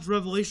God's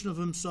revelation of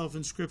himself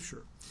in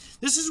Scripture.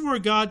 This is where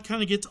God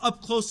kind of gets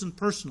up close and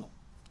personal.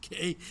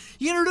 Okay?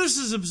 He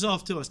introduces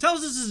himself to us,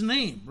 tells us his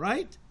name,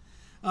 right?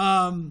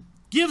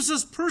 Gives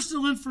us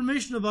personal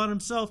information about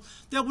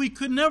himself that we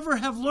could never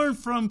have learned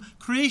from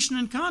creation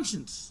and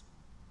conscience.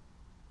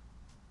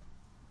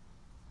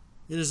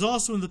 It is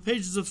also in the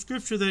pages of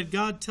Scripture that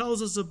God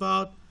tells us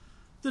about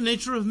the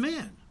nature of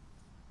man,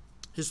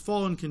 his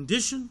fallen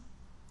condition,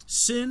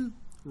 sin,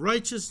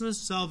 righteousness,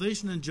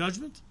 salvation, and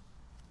judgment,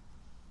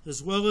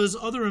 as well as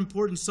other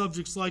important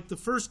subjects like the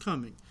first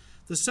coming,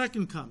 the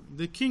second coming,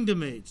 the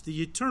kingdom age,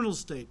 the eternal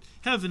state,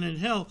 heaven and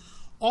hell,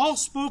 all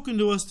spoken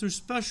to us through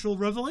special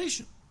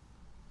revelation,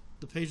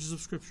 the pages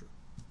of Scripture.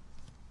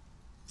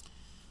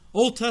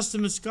 Old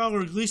Testament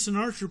scholar Gleason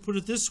Archer put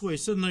it this way,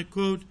 said, and I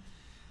quote,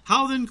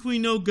 "How then can we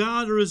know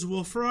God or His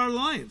will for our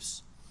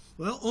lives?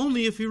 Well,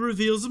 only if He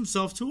reveals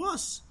Himself to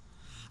us.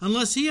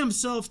 Unless He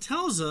Himself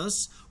tells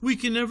us, we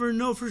can never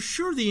know for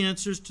sure the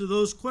answers to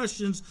those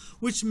questions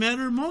which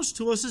matter most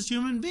to us as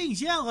human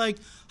beings." Yeah, like,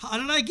 how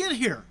did I get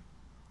here?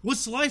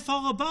 What's life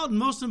all about? And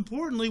most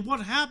importantly,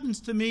 what happens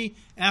to me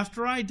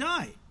after I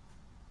die?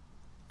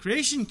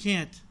 Creation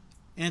can't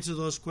answer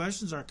those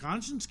questions. Our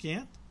conscience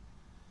can't.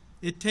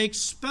 It takes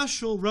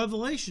special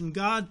revelation,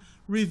 God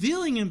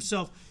revealing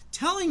Himself,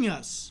 telling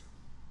us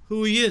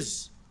who He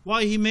is,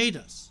 why He made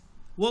us,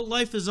 what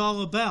life is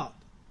all about,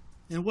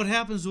 and what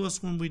happens to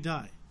us when we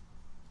die.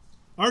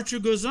 Archer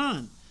goes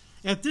on,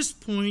 "At this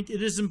point,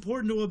 it is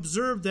important to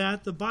observe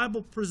that the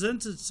Bible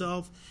presents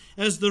itself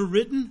as the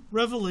written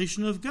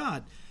revelation of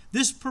God.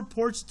 This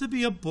purports to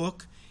be a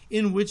book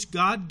in which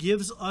God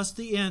gives us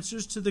the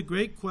answers to the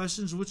great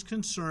questions which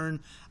concern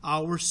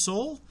our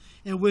soul,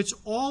 and which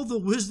all the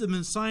wisdom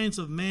and science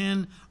of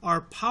man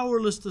are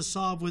powerless to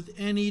solve with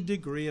any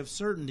degree of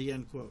certainty,"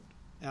 end quote.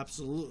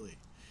 Absolutely.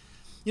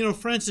 You know,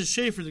 Francis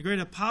Schaeffer, the great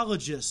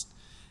apologist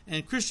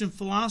and Christian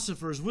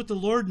philosopher, is with the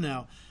Lord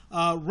now,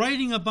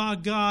 writing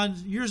about God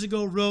years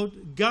ago,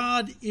 wrote,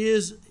 "God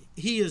is,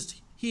 He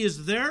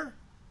is there,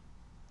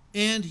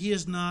 and He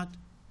is not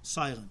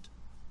silent."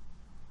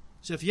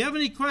 So if you have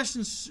any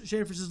questions,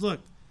 Schaeffer says,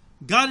 look,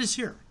 God is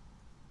here,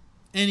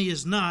 and He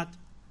is not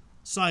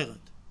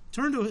silent.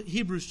 Turn to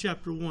Hebrews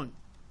chapter 1.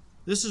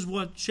 This is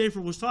what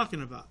Schaeffer was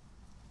talking about,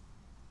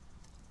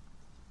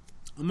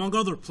 among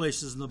other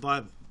places in the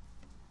Bible.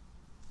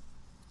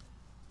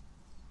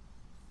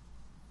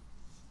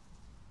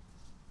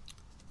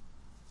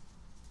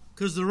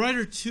 Because the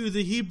writer to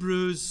the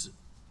Hebrews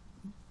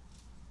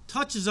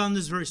touches on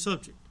this very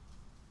subject.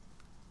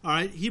 All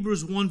right,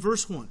 Hebrews 1,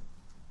 verse 1.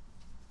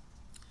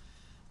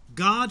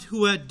 "God,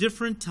 who at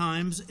different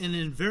times and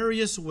in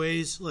various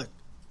ways," look,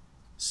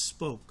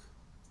 spoke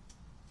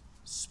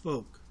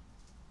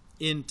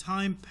in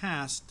time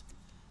past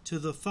to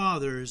the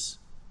fathers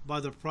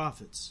by the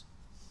prophets.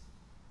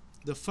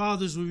 The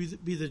fathers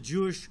would be the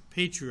Jewish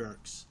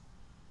patriarchs.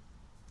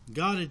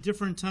 God at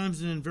different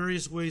times and in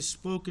various ways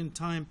spoke in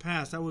time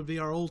past. That would be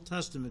our Old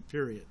Testament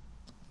period.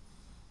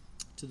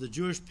 To the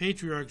Jewish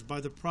patriarchs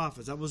by the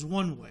prophets. That was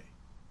one way.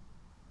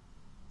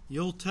 The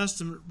Old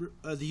Testament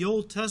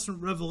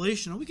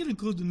revelation, and we can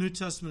include the New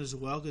Testament as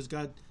well, because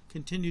God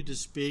continued to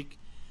speak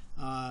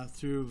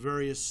through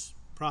various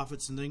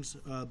prophets and things,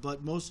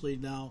 but mostly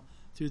now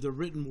through the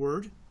written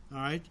word, all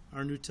right,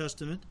 our New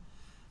Testament.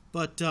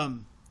 But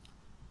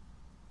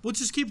we'll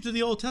just keep to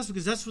the Old Testament,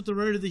 because that's what the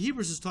writer of the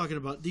Hebrews is talking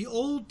about. The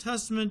Old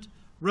Testament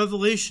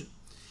revelation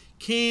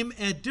came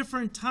at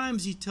different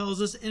times, he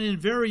tells us, and in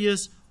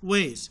various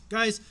ways.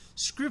 Guys,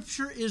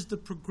 Scripture is the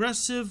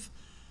progressive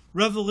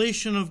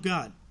revelation of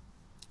God.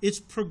 It's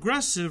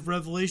progressive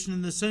revelation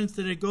in the sense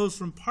that it goes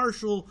from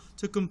partial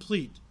to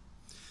complete,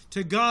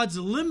 to God's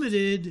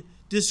limited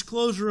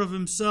disclosure of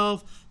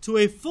Himself, to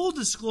a full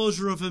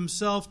disclosure of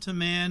Himself to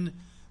man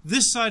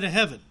this side of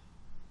heaven.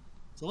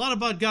 It's a lot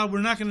about God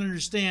we're not going to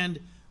understand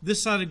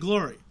this side of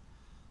glory.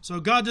 So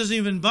God doesn't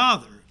even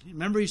bother.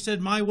 Remember, He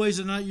said, "My ways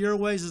are not your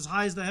ways, as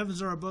high as the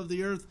heavens are above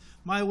the earth.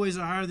 My ways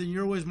are higher than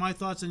your ways, my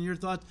thoughts than your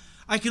thoughts.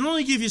 I can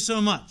only give you so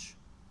much."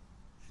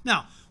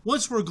 Now,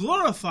 once we're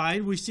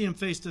glorified, we see Him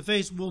face to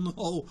face, we'll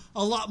know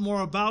a lot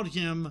more about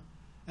Him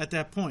at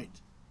that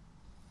point.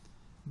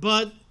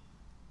 But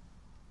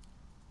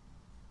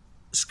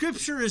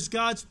Scripture is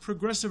God's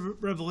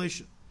progressive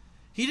revelation.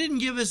 He didn't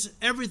give us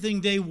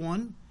everything day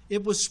one.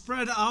 It was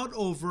spread out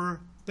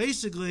over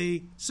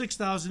basically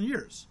 6,000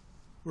 years.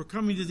 We're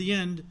coming to the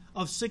end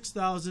of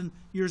 6,000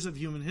 years of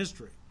human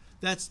history.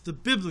 That's the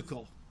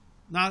biblical,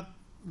 not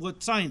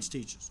what science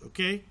teaches,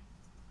 okay?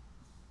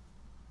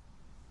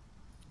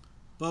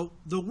 But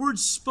the word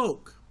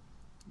spoke.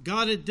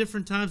 God at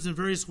different times in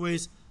various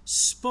ways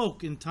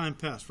spoke in time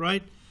past,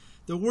 right?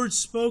 The word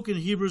spoke in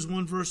Hebrews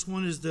 1 verse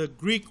 1 is the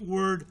Greek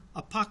word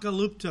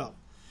apokalypto.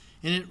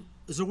 And it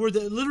is a word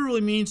that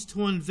literally means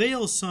to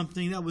unveil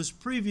something that was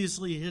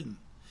previously hidden.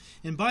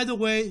 And by the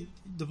way,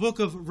 the book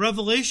of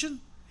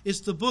Revelation, it's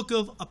the book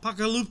of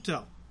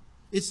apokalypto.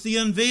 It's the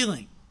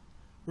unveiling,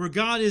 where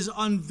God is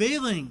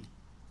unveiling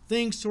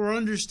things to our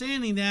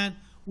understanding that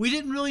we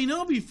didn't really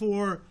know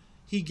before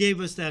He gave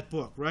us that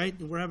book, right?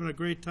 And we're having a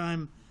great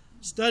time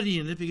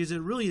studying it, because it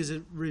really is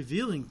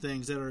revealing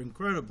things that are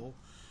incredible.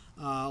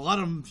 A lot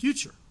of them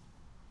future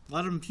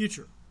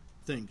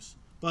things.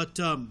 But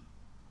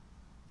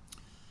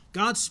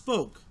God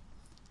spoke.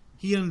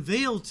 He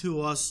unveiled to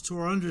us, to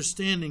our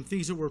understanding,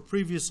 things that were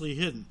previously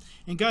hidden.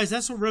 And guys,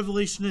 that's what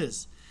revelation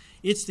is.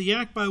 It's the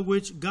act by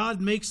which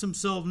God makes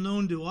Himself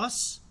known to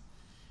us,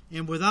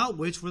 and without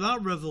which,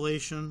 without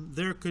revelation,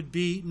 there could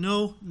be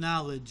no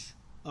knowledge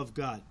of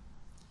God.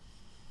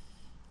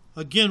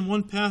 Again,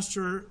 one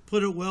pastor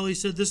put it well. He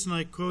said this, and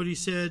I quote, he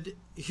said,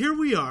 "Here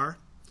we are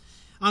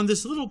on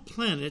this little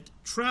planet,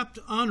 trapped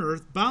on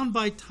earth, bound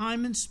by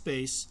time and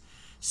space,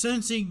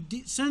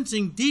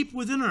 sensing deep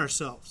within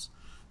ourselves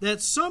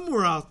that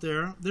somewhere out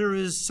there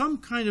is some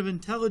kind of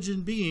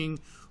intelligent being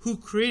who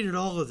created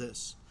all of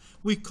this.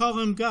 We call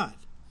him God,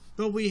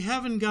 but we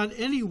haven't got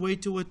any way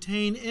to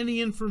attain any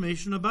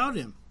information about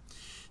him.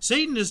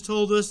 Satan has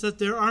told us that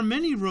there are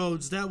many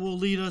roads that will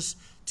lead us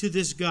to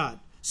this God.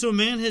 So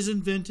man has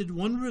invented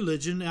one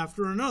religion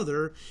after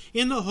another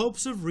in the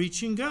hopes of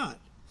reaching God.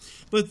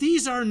 But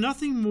these are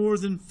nothing more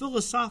than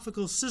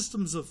philosophical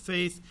systems of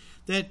faith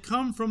that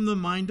come from the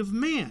mind of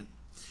man.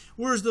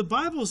 Whereas the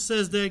Bible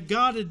says that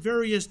God at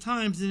various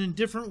times and in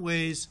different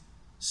ways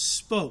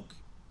spoke,"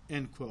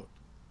 end quote.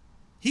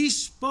 He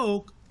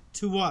spoke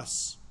to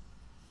us.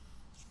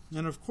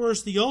 And of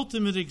course, the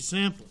ultimate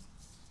example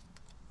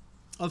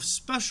of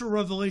special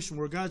revelation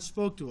where God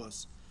spoke to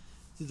us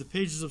through the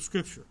pages of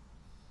Scripture,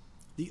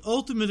 the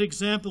ultimate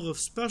example of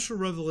special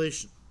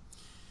revelation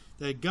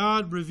that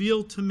God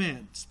revealed to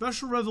man.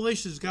 Special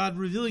revelation is God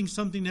revealing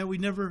something that we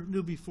never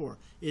knew before.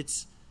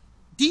 It's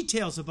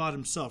details about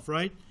himself,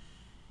 right?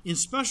 In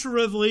special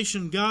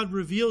revelation, God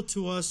revealed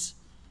to us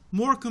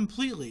more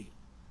completely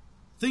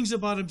things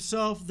about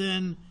himself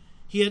than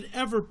he had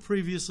ever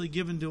previously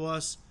given to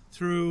us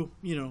through,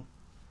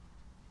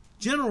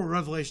 general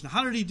revelation.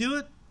 How did he do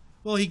it?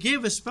 Well, he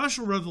gave a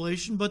special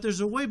revelation, but there's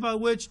a way by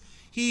which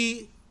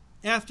he,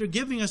 after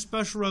giving a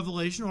special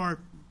revelation, or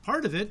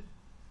part of it,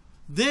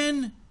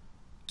 then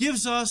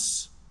gives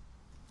us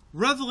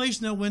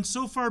revelation that went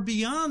so far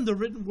beyond the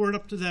written word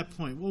up to that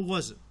point. What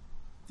was it?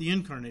 The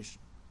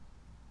incarnation.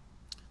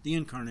 The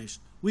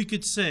incarnation. We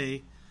could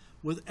say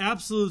with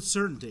absolute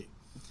certainty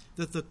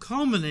that the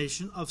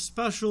culmination of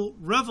special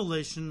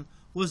revelation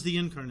was the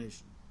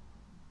incarnation.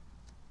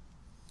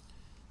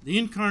 The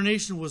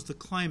incarnation was the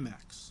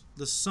climax,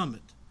 the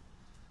summit,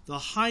 the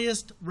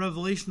highest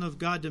revelation of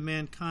God to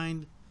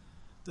mankind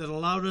that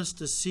allowed us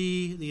to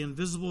see the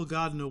invisible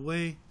God in a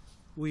way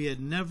we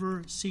had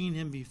never seen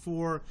him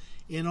before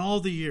in all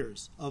the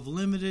years of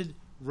limited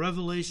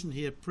revelation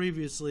he had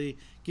previously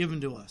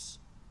given to us.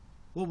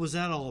 What was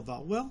that all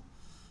about? Well,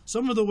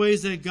 some of the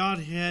ways that God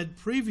had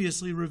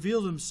previously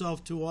revealed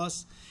himself to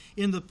us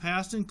in the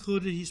past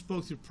included he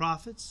spoke through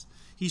prophets,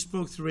 he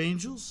spoke through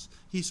angels,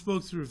 he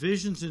spoke through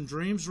visions and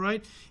dreams,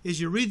 right?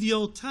 As you read the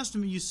Old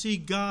Testament, you see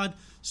God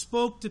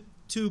spoke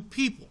to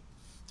people.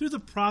 Through the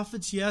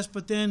prophets, yes,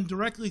 but then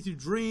directly through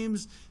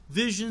dreams,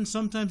 visions.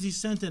 Sometimes he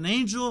sent an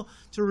angel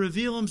to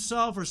reveal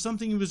himself or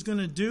something he was going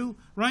to do,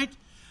 right?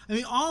 I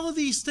mean, all of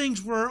these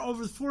things were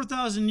over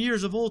 4,000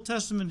 years of Old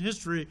Testament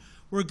history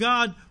where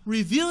God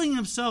revealing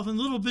himself in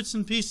little bits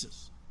and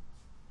pieces.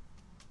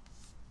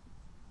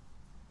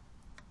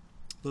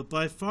 But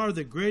by far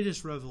the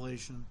greatest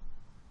revelation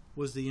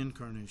was the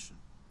incarnation.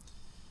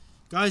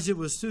 Guys, it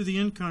was through the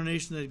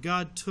incarnation that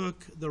God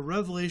took the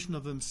revelation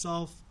of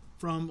himself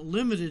from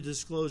limited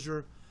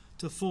disclosure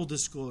to full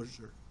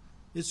disclosure.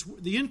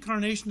 The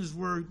incarnation is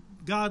where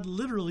God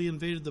literally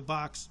invaded the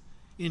box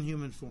in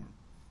human form,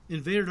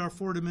 invaded our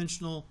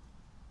four-dimensional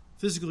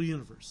physical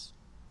universe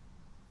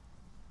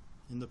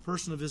in the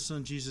person of his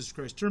Son, Jesus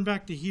Christ. Turn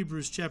back to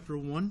Hebrews chapter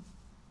 1.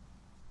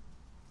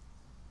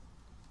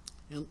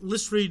 And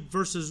let's read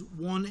verses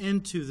 1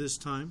 and 2 this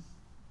time.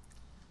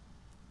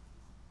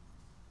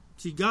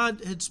 See,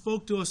 God had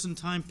spoke to us in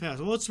time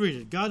past. Well, let's read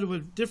it. God,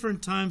 at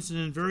different times and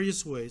in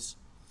various ways,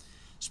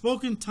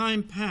 spoke in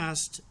time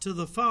past to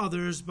the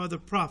fathers by the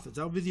prophets.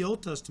 That would be the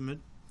Old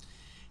Testament.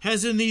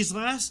 Has in these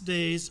last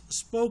days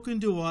spoken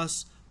to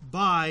us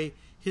by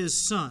his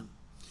Son,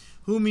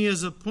 whom he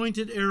has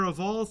appointed heir of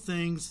all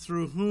things,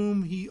 through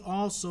whom he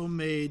also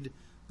made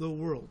the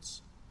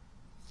worlds.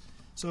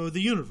 So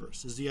the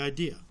universe is the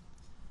idea.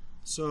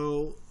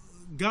 So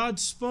God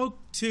spoke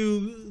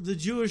to the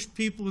Jewish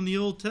people in the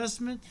Old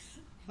Testament,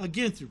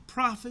 again through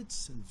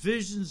prophets and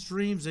visions,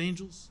 dreams,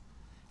 angels,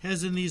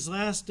 has in these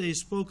last days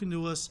spoken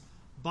to us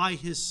by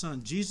his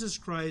Son. Jesus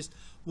Christ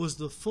was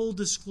the full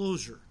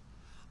disclosure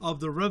of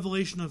the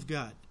revelation of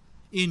God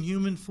in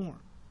human form.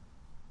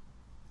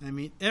 I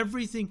mean,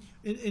 everything,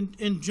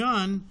 and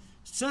John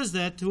says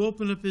that to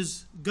open up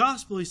his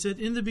gospel. He said,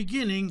 in the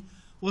beginning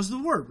was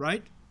the Word,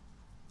 right?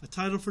 A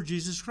title for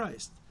Jesus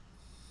Christ.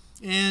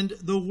 And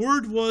the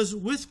Word was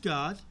with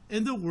God,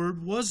 and the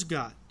Word was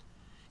God.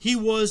 He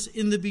was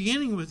in the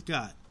beginning with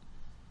God.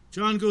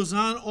 John goes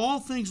on, all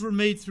things were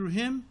made through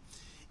him,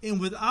 and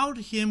without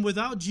him,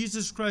 without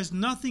Jesus Christ,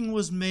 nothing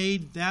was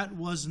made that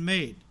was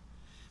made.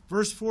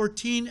 Verse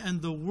 14,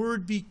 and the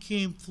Word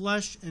became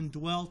flesh and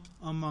dwelt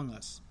among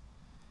us.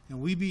 And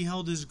we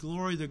beheld his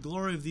glory, the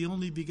glory of the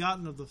only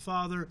begotten of the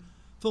Father,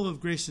 full of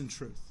grace and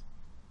truth.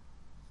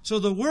 So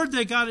the word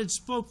that God had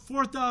spoke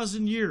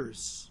 4,000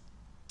 years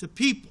to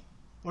people,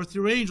 or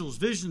through angels,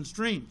 visions,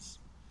 dreams,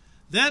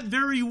 that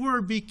very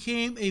word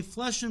became a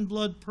flesh and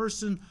blood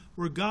person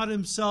where God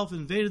himself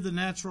invaded the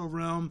natural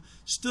realm,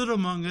 stood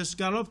among us,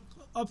 got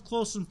up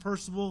close and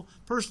personal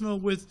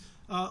with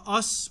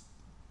us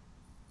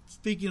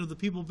speaking of the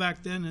people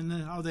back then and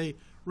then how they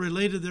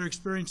related their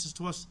experiences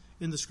to us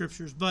in the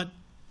Scriptures. But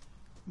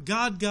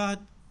God got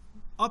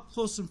up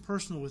close and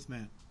personal with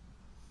man.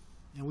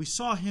 And we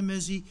saw him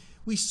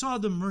we saw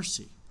the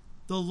mercy,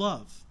 the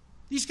love.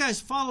 These guys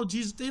followed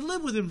Jesus. They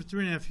lived with him for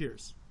 3.5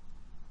 years.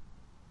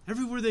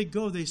 Everywhere they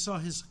go, they saw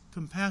his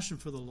compassion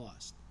for the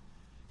lost,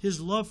 his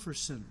love for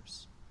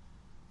sinners.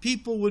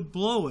 People would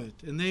blow it,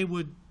 and they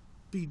would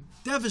be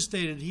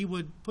devastated. He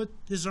would put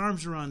his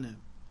arms around them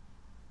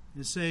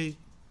and say,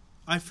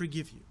 I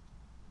forgive you.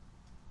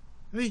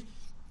 I mean,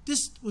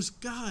 this was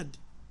God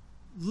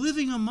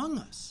living among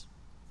us.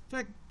 In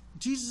fact,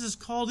 Jesus is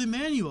called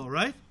Emmanuel,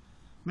 right?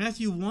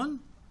 Matthew 1,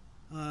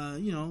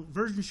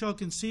 virgin shall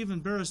conceive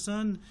and bear a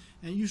son,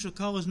 and you shall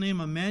call his name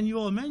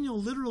Emmanuel. Emmanuel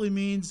literally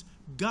means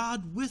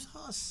God with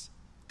us.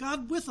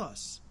 God with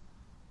us.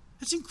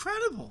 It's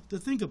incredible to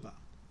think about.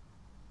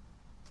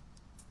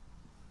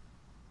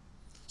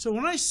 So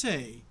when I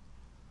say,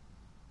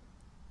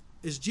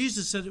 as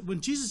Jesus said, when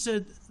Jesus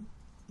said,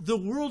 the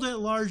world at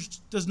large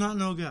does not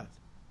know God,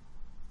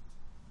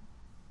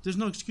 there's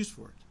no excuse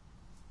for it.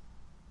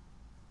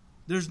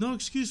 There's no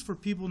excuse for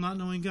people not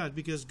knowing God,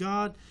 because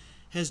God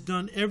has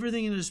done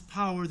everything in his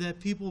power that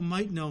people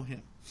might know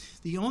him.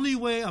 The only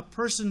way a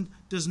person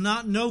does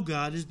not know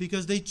God is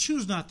because they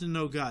choose not to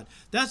know God.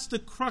 That's the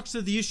crux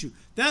of the issue.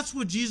 That's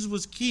what Jesus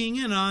was keying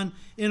in on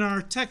in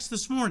our text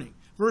this morning.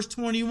 Verse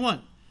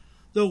 21.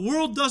 The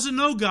world doesn't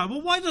know God.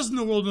 Well, why doesn't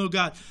the world know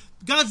God?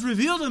 God's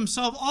revealed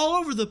himself all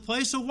over the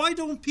place, so why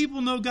don't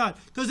people know God?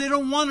 Because they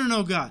don't want to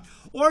know God.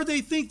 Or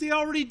they think they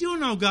already do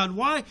know God.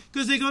 Why?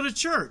 Because they go to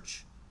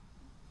church.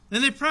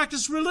 And they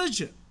practice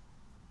religion.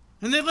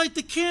 And they light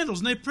the candles,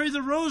 and they pray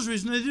the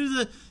rosaries, and they do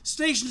the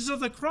Stations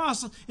of the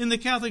Cross in the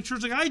Catholic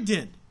Church like I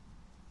did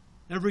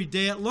every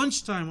day at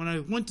lunchtime when I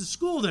went to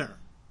school there.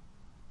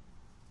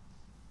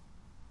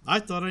 I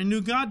thought I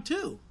knew God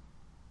too.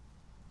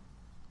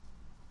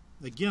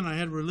 Again, I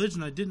had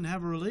religion. I didn't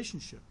have a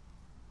relationship.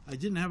 I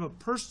didn't have a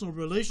personal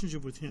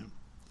relationship with him.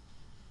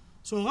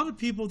 So a lot of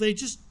people, they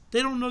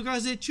don't know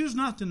God. They choose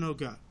not to know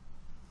God.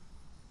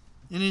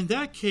 And in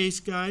that case,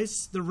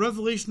 guys, the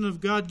revelation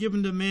of God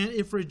given to man,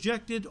 if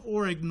rejected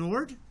or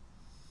ignored,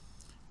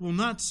 will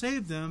not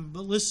save them,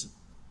 but listen,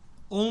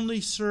 only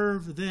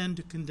serve then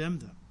to condemn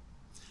them.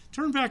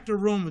 Turn back to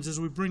Romans as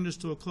we bring this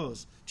to a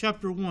close.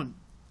 Chapter 1.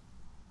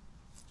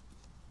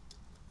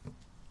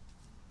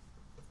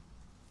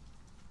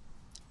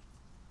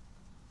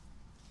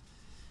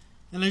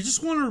 And I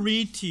just want to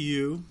read to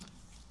you,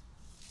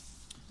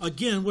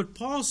 again, what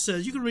Paul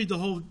says. You can read the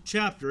whole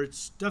chapter.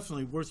 It's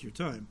definitely worth your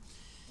time.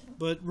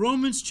 But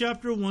Romans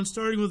chapter 1,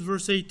 starting with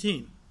verse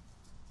 18.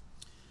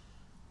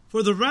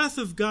 For the wrath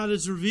of God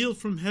is revealed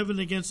from heaven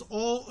against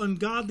all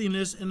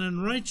ungodliness and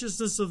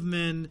unrighteousness of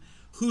men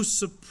who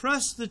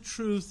suppress the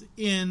truth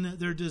in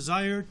their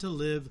desire to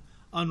live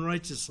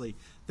unrighteously.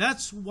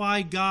 That's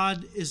why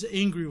God is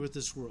angry with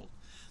this world.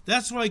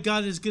 That's why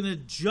God is going to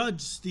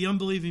judge the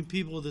unbelieving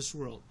people of this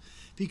world.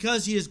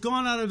 Because he has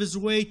gone out of his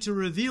way to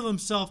reveal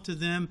himself to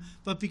them,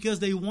 but because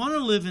they want to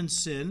live in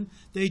sin,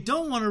 they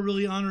don't want to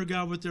really honor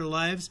God with their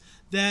lives,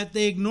 that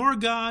they ignore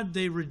God,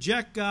 they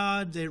reject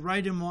God, they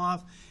write him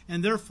off,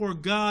 and therefore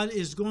God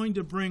is going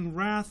to bring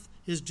wrath,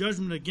 his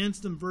judgment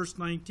against them, verse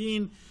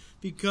 19,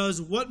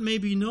 because what may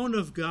be known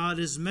of God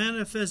is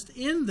manifest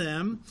in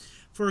them,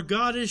 for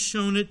God has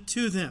shown it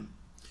to them.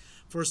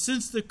 For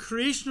since the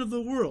creation of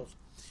the world,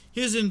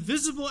 his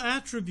invisible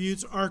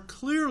attributes are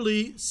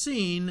clearly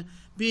seen,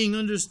 being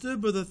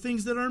understood by the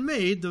things that are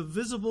made, the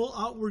visible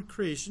outward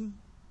creation,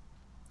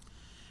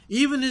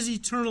 even his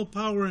eternal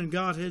power and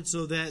Godhead,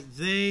 so that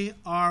they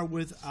are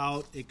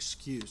without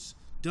excuse.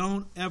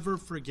 Don't ever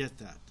forget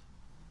that.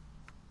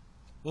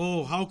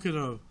 Oh, how can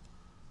a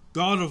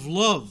God of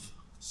love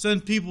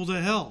send people to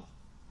hell?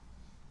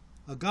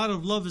 A God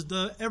of love has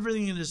done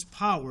everything in his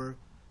power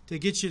to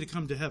get you to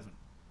come to heaven.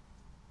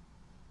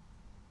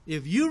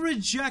 If you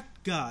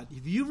reject God,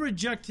 if you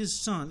reject his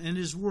Son and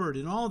his Word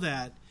and all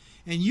that,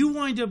 and you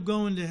wind up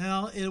going to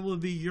hell, it will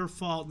be your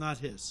fault, not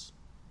his.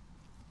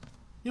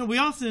 You know, we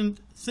often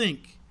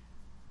think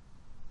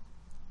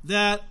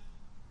that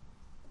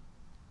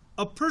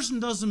a person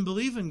doesn't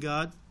believe in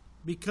God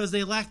because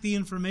they lack the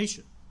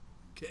information.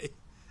 Okay?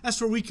 That's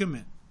where we come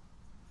in.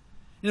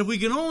 And if we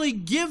can only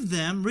give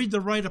them, read the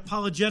right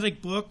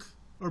apologetic book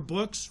or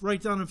books,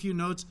 write down a few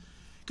notes,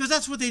 because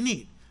that's what they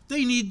need.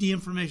 They need the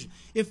information.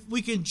 If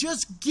we can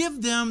just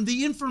give them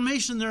the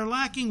information they're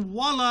lacking,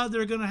 voila,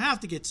 they're going to have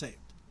to get saved.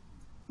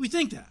 We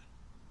think that.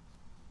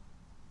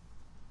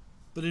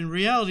 But in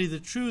reality, the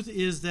truth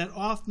is that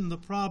often the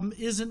problem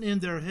isn't in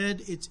their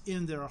head, it's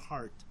in their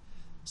heart.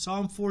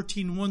 Psalm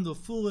 14:1, the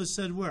fool has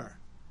said where?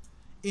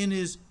 In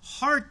his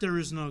heart there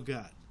is no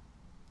God.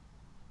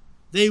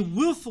 They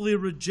willfully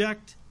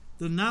reject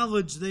the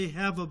knowledge they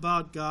have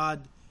about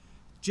God,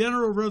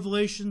 general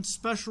revelation,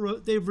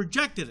 they've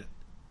rejected it.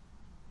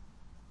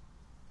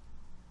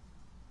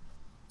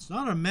 It's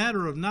not a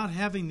matter of not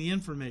having the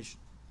information.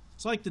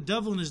 It's like the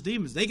devil and his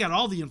demons. They got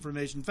all the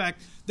information. In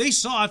fact, they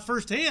saw it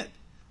firsthand.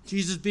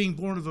 Jesus being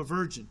born of a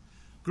virgin.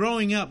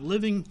 growing up,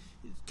 living,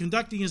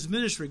 conducting his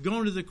ministry,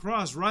 going to the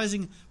cross,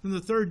 rising from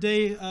the third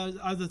day,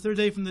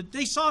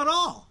 they saw it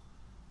all.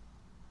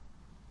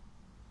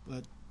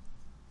 But,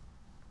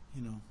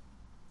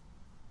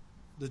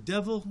 the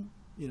devil,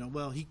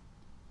 he,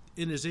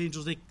 and his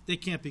angels, they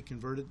can't be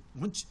converted.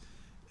 Once,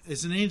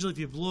 as an angel, if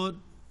you blow it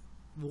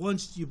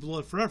once, you blow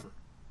it forever.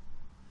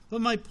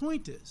 But my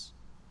point is,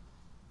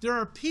 there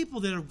are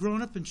people that have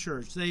grown up in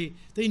church. They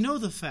know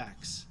the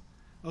facts.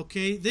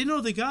 Okay? They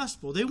know the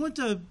gospel. They went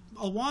to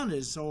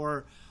Awanas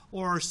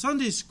or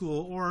Sunday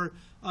school or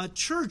a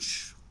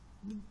church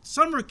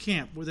summer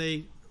camp where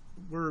they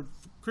were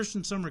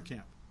Christian summer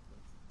camp.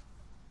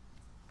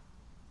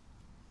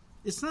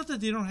 It's not that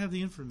they don't have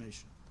the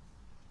information.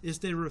 It's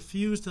they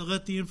refuse to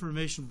let the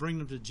information bring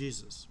them to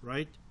Jesus,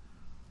 right?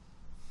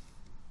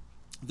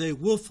 They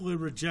willfully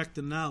reject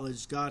the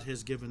knowledge God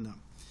has given them.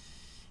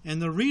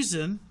 And the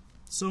reason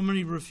so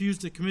many refuse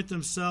to commit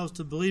themselves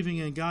to believing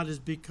in God is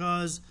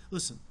because,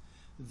 listen,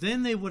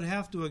 then they would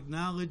have to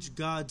acknowledge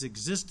God's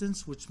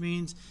existence, which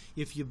means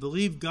if you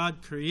believe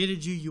God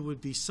created you, you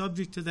would be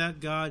subject to that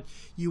God.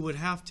 You would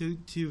have to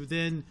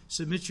then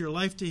submit your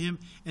life to him,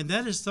 and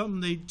that is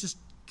something they just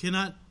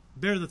cannot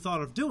bear the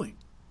thought of doing.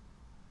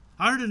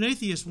 I heard an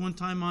atheist one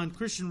time on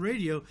Christian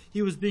radio.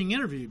 He was being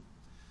interviewed.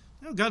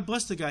 God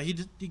bless the guy.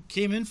 He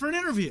came in for an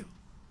interview,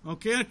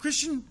 okay, on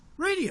Christian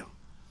radio.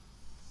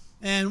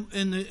 And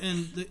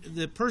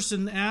the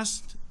person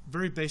asked a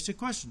very basic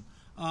question.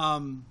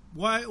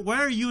 Why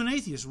are you an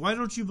atheist? Why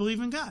don't you believe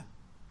in God?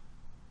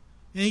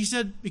 And he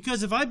said,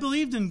 because if I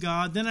believed in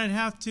God, then I'd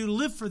have to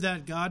live for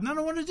that God, and I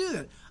don't want to do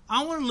that.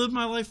 I want to live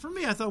my life for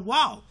me. I thought,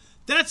 wow,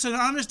 that's an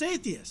honest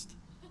atheist.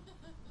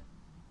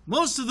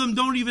 Most of them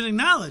don't even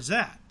acknowledge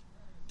that.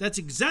 That's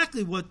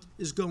exactly what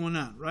is going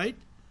on, right?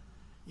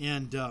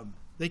 And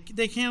they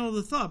can't handle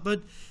the thought.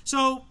 But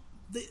so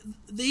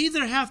they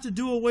either have to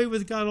do away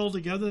with God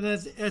altogether,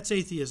 that's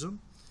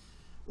atheism,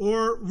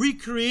 or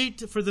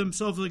recreate for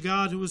themselves a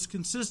God who is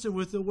consistent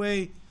with the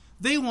way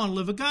they want to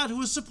live, a God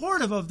who is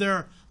supportive of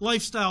their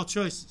lifestyle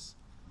choices.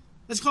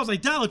 That's called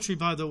idolatry,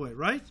 by the way,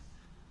 right?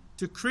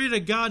 To create a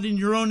God in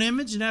your own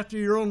image and after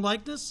your own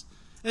likeness,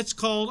 it's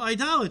called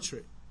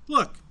idolatry.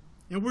 Look,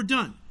 and we're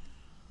done.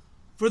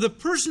 For the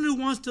person who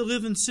wants to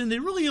live in sin, they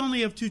really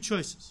only have two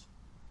choices.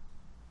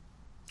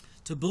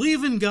 To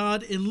believe in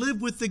God and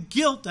live with the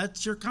guilt,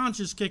 that's your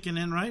conscience kicking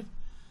in, right?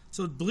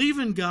 So believe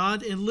in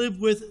God and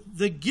live with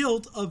the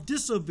guilt of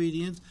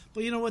disobedience.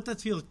 But you know what? That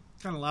feels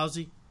kind of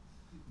lousy.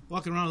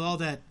 Walking around with all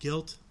that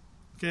guilt,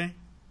 okay?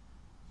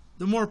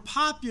 The more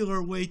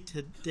popular way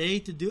today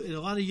to do it, and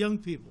a lot of young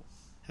people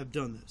have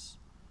done this,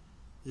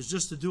 is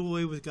just to do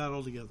away with God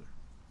altogether.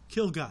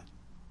 Kill God.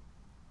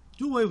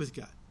 Do away with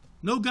God.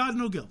 No God,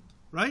 no guilt,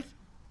 right?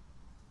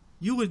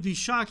 You would be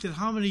shocked at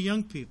how many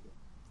young people,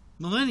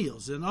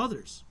 millennials and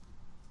others,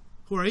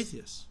 who are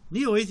atheists.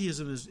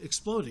 Neo-atheism is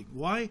exploding.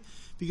 Why?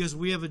 Because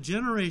we have a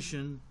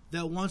generation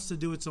that wants to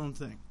do its own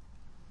thing.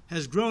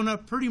 Has grown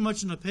up pretty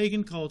much in a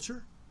pagan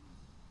culture.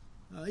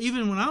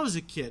 Even when I was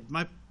a kid,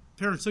 my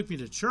parents took me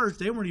to church.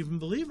 They weren't even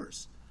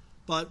believers.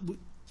 But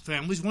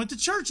families went to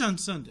church on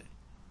Sunday.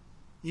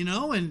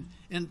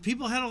 And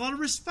people had a lot of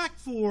respect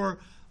for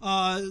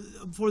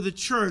the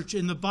church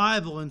and the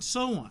Bible and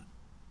so on.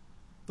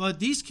 But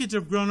these kids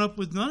have grown up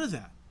with none of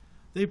that.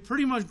 They've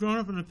pretty much grown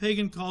up in a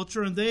pagan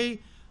culture, and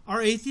they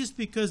are atheists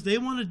because they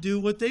want to do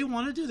what they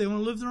want to do. They want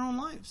to live their own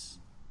lives.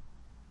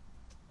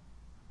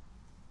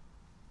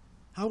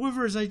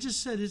 However, as I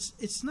just said,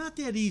 it's not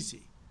that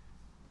easy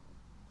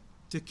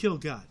to kill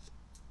God.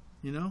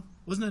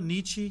 Wasn't it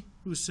Nietzsche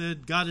who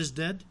said God is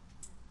dead?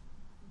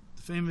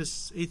 The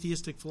famous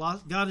atheistic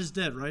philosopher. God is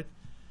dead, right?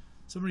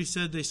 Somebody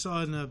said they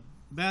saw in a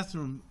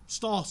bathroom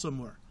stall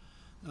somewhere,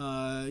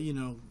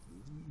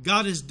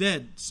 God is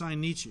dead,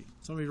 signed Nietzsche.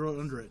 Somebody wrote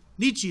under it,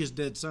 Nietzsche is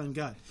dead, signed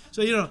God.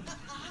 So,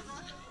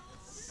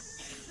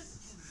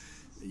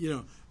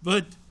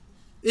 but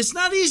it's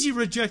not easy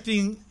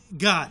rejecting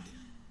God,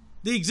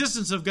 the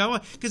existence of God. Why?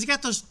 Because you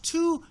got those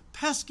two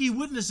pesky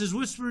witnesses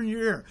whispering in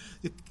your ear,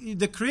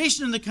 the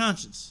creation and the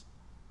conscience.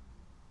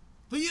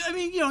 But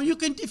you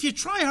can, if you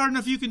try hard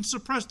enough, you can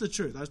suppress the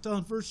truth. I was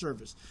telling first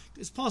service,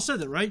 because Paul said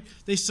that, right?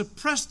 They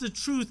suppress the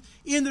truth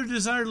in their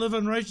desire to live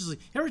unrighteously.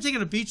 Ever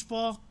taken a beach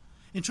ball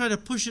and try to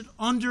push it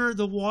under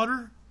the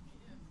water?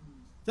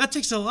 That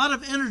takes a lot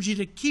of energy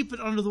to keep it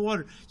under the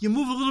water. You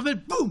move a little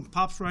bit, boom,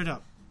 pops right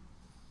up.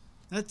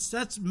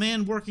 That's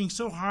man working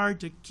so hard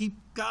to keep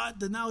God,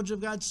 the knowledge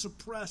of God,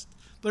 suppressed.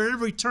 But at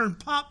every turn,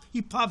 pop,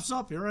 he pops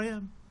up. Here I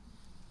am.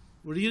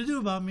 What are you going to do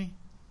about me?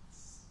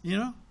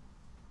 All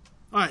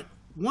right,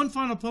 one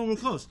final point, we'll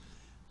close.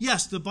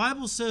 Yes, the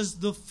Bible says,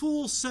 the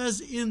fool says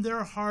in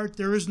their heart,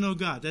 there is no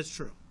God. That's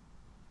true.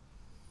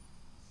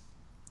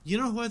 You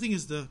know who I think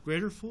is the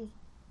greater fool?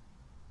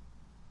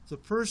 The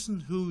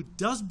person who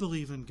does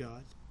believe in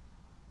God,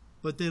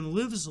 but then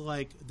lives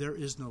like there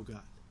is no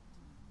God.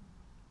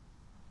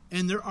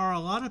 And there are a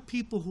lot of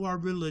people who are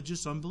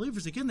religious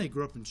unbelievers. Again, they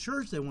grew up in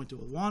church, they went to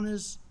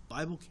Awanas,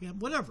 Bible camp,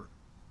 whatever.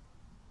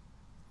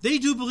 They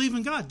do believe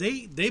in God.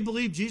 They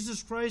believe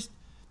Jesus Christ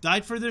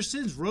died for their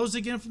sins, rose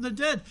again from the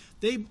dead.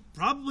 They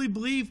probably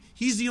believe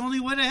he's the only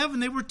way to heaven.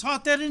 They were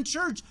taught that in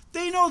church.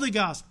 They know the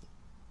gospel.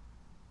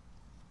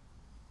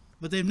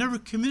 But they've never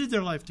committed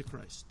their life to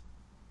Christ.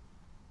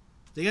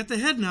 They got the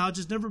head knowledge,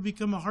 it's never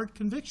become a heart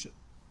conviction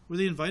where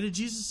they invited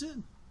Jesus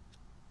in.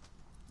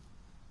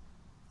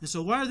 And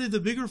so why are they the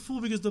bigger fool?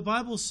 Because the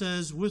Bible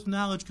says with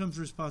knowledge comes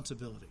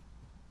responsibility.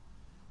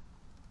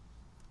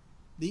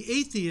 The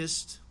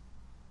atheist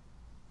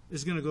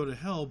is going to go to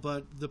hell,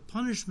 but the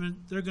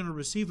punishment they're going to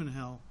receive in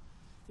hell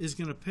is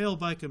going to pale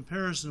by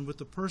comparison with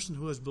the person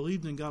who has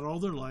believed in God all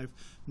their life,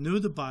 knew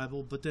the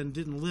Bible, but then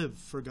didn't live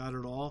for God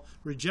at all,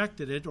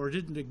 rejected it, or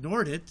didn't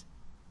ignore it.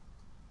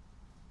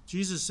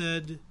 Jesus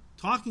said,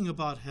 talking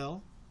about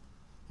hell,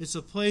 it's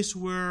a place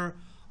where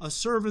a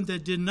servant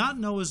that did not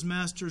know his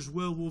master's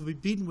will be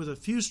beaten with a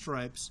few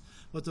stripes,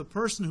 but the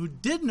person who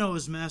did know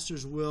his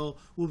master's will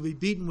be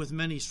beaten with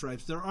many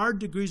stripes. There are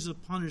degrees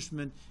of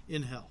punishment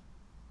in hell.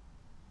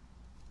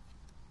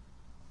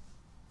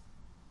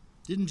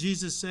 Didn't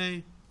Jesus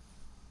say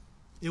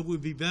it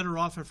would be better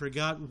off, I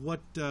forgot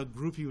what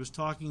group he was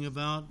talking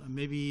about,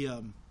 maybe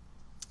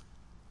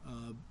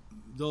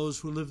those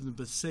who lived in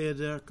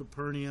Bethsaida,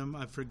 Capernaum,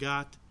 I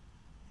forgot.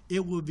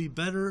 It would be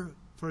better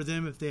for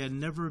them if they had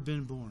never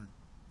been born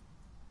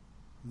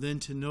than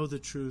to know the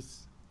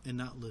truth and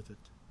not live it.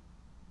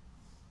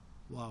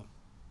 Wow.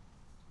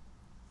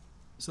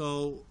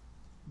 So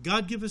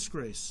God give us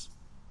grace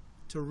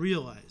to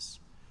realize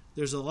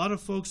there's a lot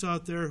of folks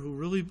out there who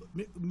really,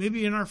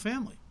 maybe in our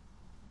family,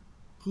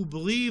 who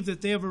believe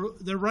that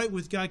they're right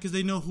with God because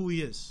they know who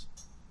He is.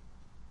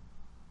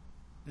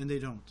 And they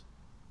don't.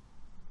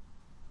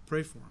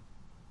 Pray for them.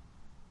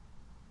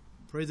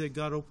 Pray that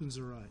God opens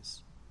their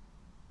eyes.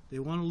 They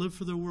want to live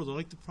for their world. They're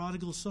like the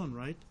prodigal son,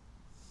 right?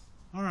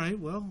 All right,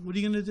 well, what are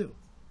you going to do?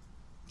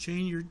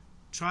 Chain your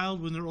child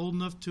when they're old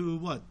enough to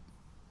what?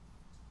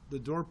 The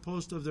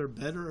doorpost of their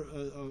bed or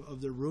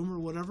of their room or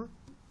whatever?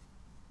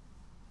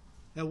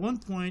 At one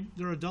point,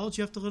 they're adults,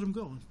 you have to let them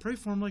go. And pray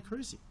for them like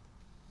crazy.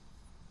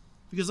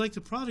 Because like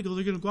the prodigal,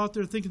 they're going to go out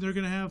there thinking they're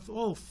going to have,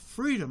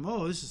 freedom.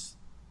 This is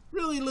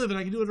really living.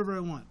 I can do whatever I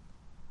want.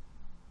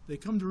 They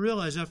come to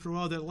realize after a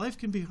while that life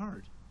can be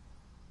hard.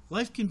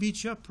 Life can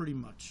beat you up pretty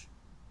much.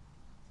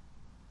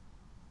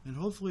 And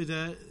hopefully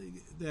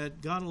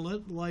that God will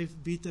let life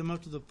beat them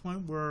up to the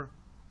point where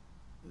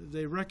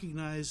they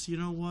recognize, you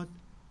know what?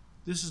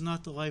 This is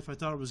not the life I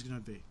thought it was going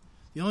to be.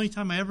 The only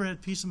time I ever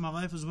had peace in my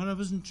life was when I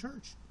was in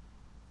church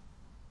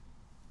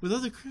with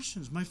other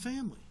Christians, my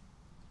family.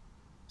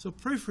 So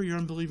pray for your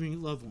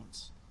unbelieving loved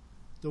ones.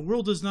 The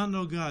world does not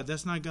know God.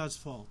 That's not God's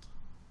fault.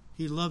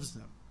 He loves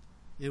them.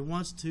 It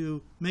wants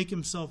to make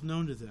Himself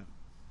known to them.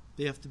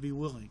 They have to be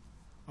willing.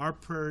 Our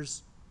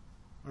prayers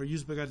are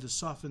used by God to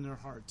soften their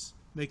hearts,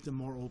 make them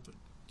more open.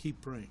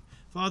 Keep praying.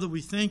 Father,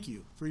 we thank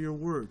You for Your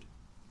word.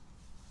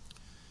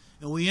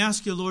 And we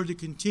ask You, Lord, to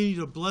continue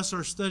to bless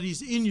our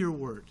studies in Your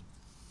word.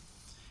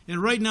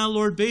 And right now,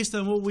 Lord, based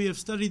on what we have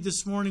studied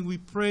this morning, we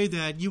pray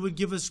that You would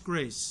give us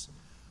grace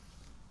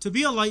to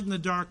be a light in the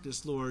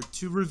darkness, Lord,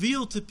 to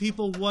reveal to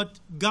people what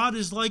God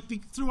is like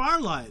through our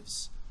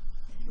lives.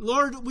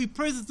 Lord, we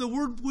pray that the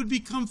Word would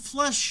become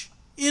flesh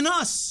in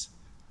us,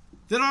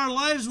 that our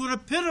lives would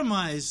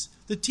epitomize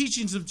the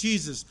teachings of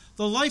Jesus,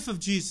 the life of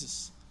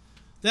Jesus,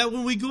 that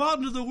when we go out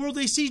into the world,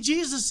 they see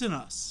Jesus in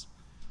us,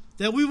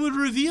 that we would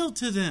reveal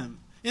to them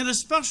in a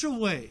special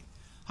way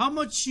how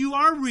much You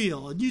are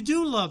real and You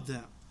do love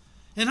them,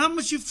 and how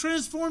much You've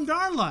transformed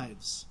our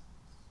lives.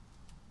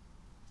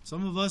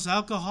 Some of us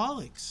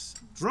alcoholics,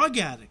 drug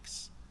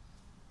addicts.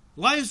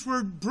 Lives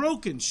were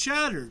broken,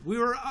 shattered. We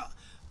were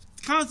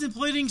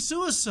contemplating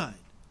suicide.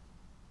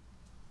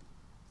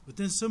 But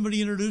then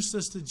somebody introduced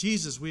us to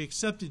Jesus. We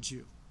accepted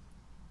You.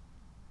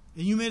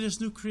 And You made us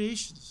new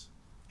creations.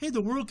 Hey, the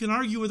world can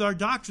argue with our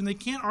doctrine. They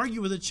can't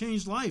argue with a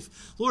changed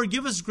life. Lord,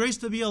 give us grace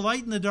to be a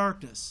light in the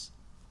darkness.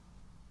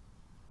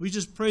 We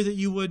just pray that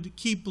You would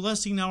keep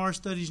blessing now our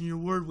studies in Your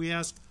word. We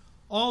ask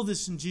all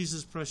this in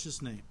Jesus'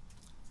 precious name.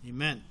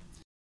 Amen.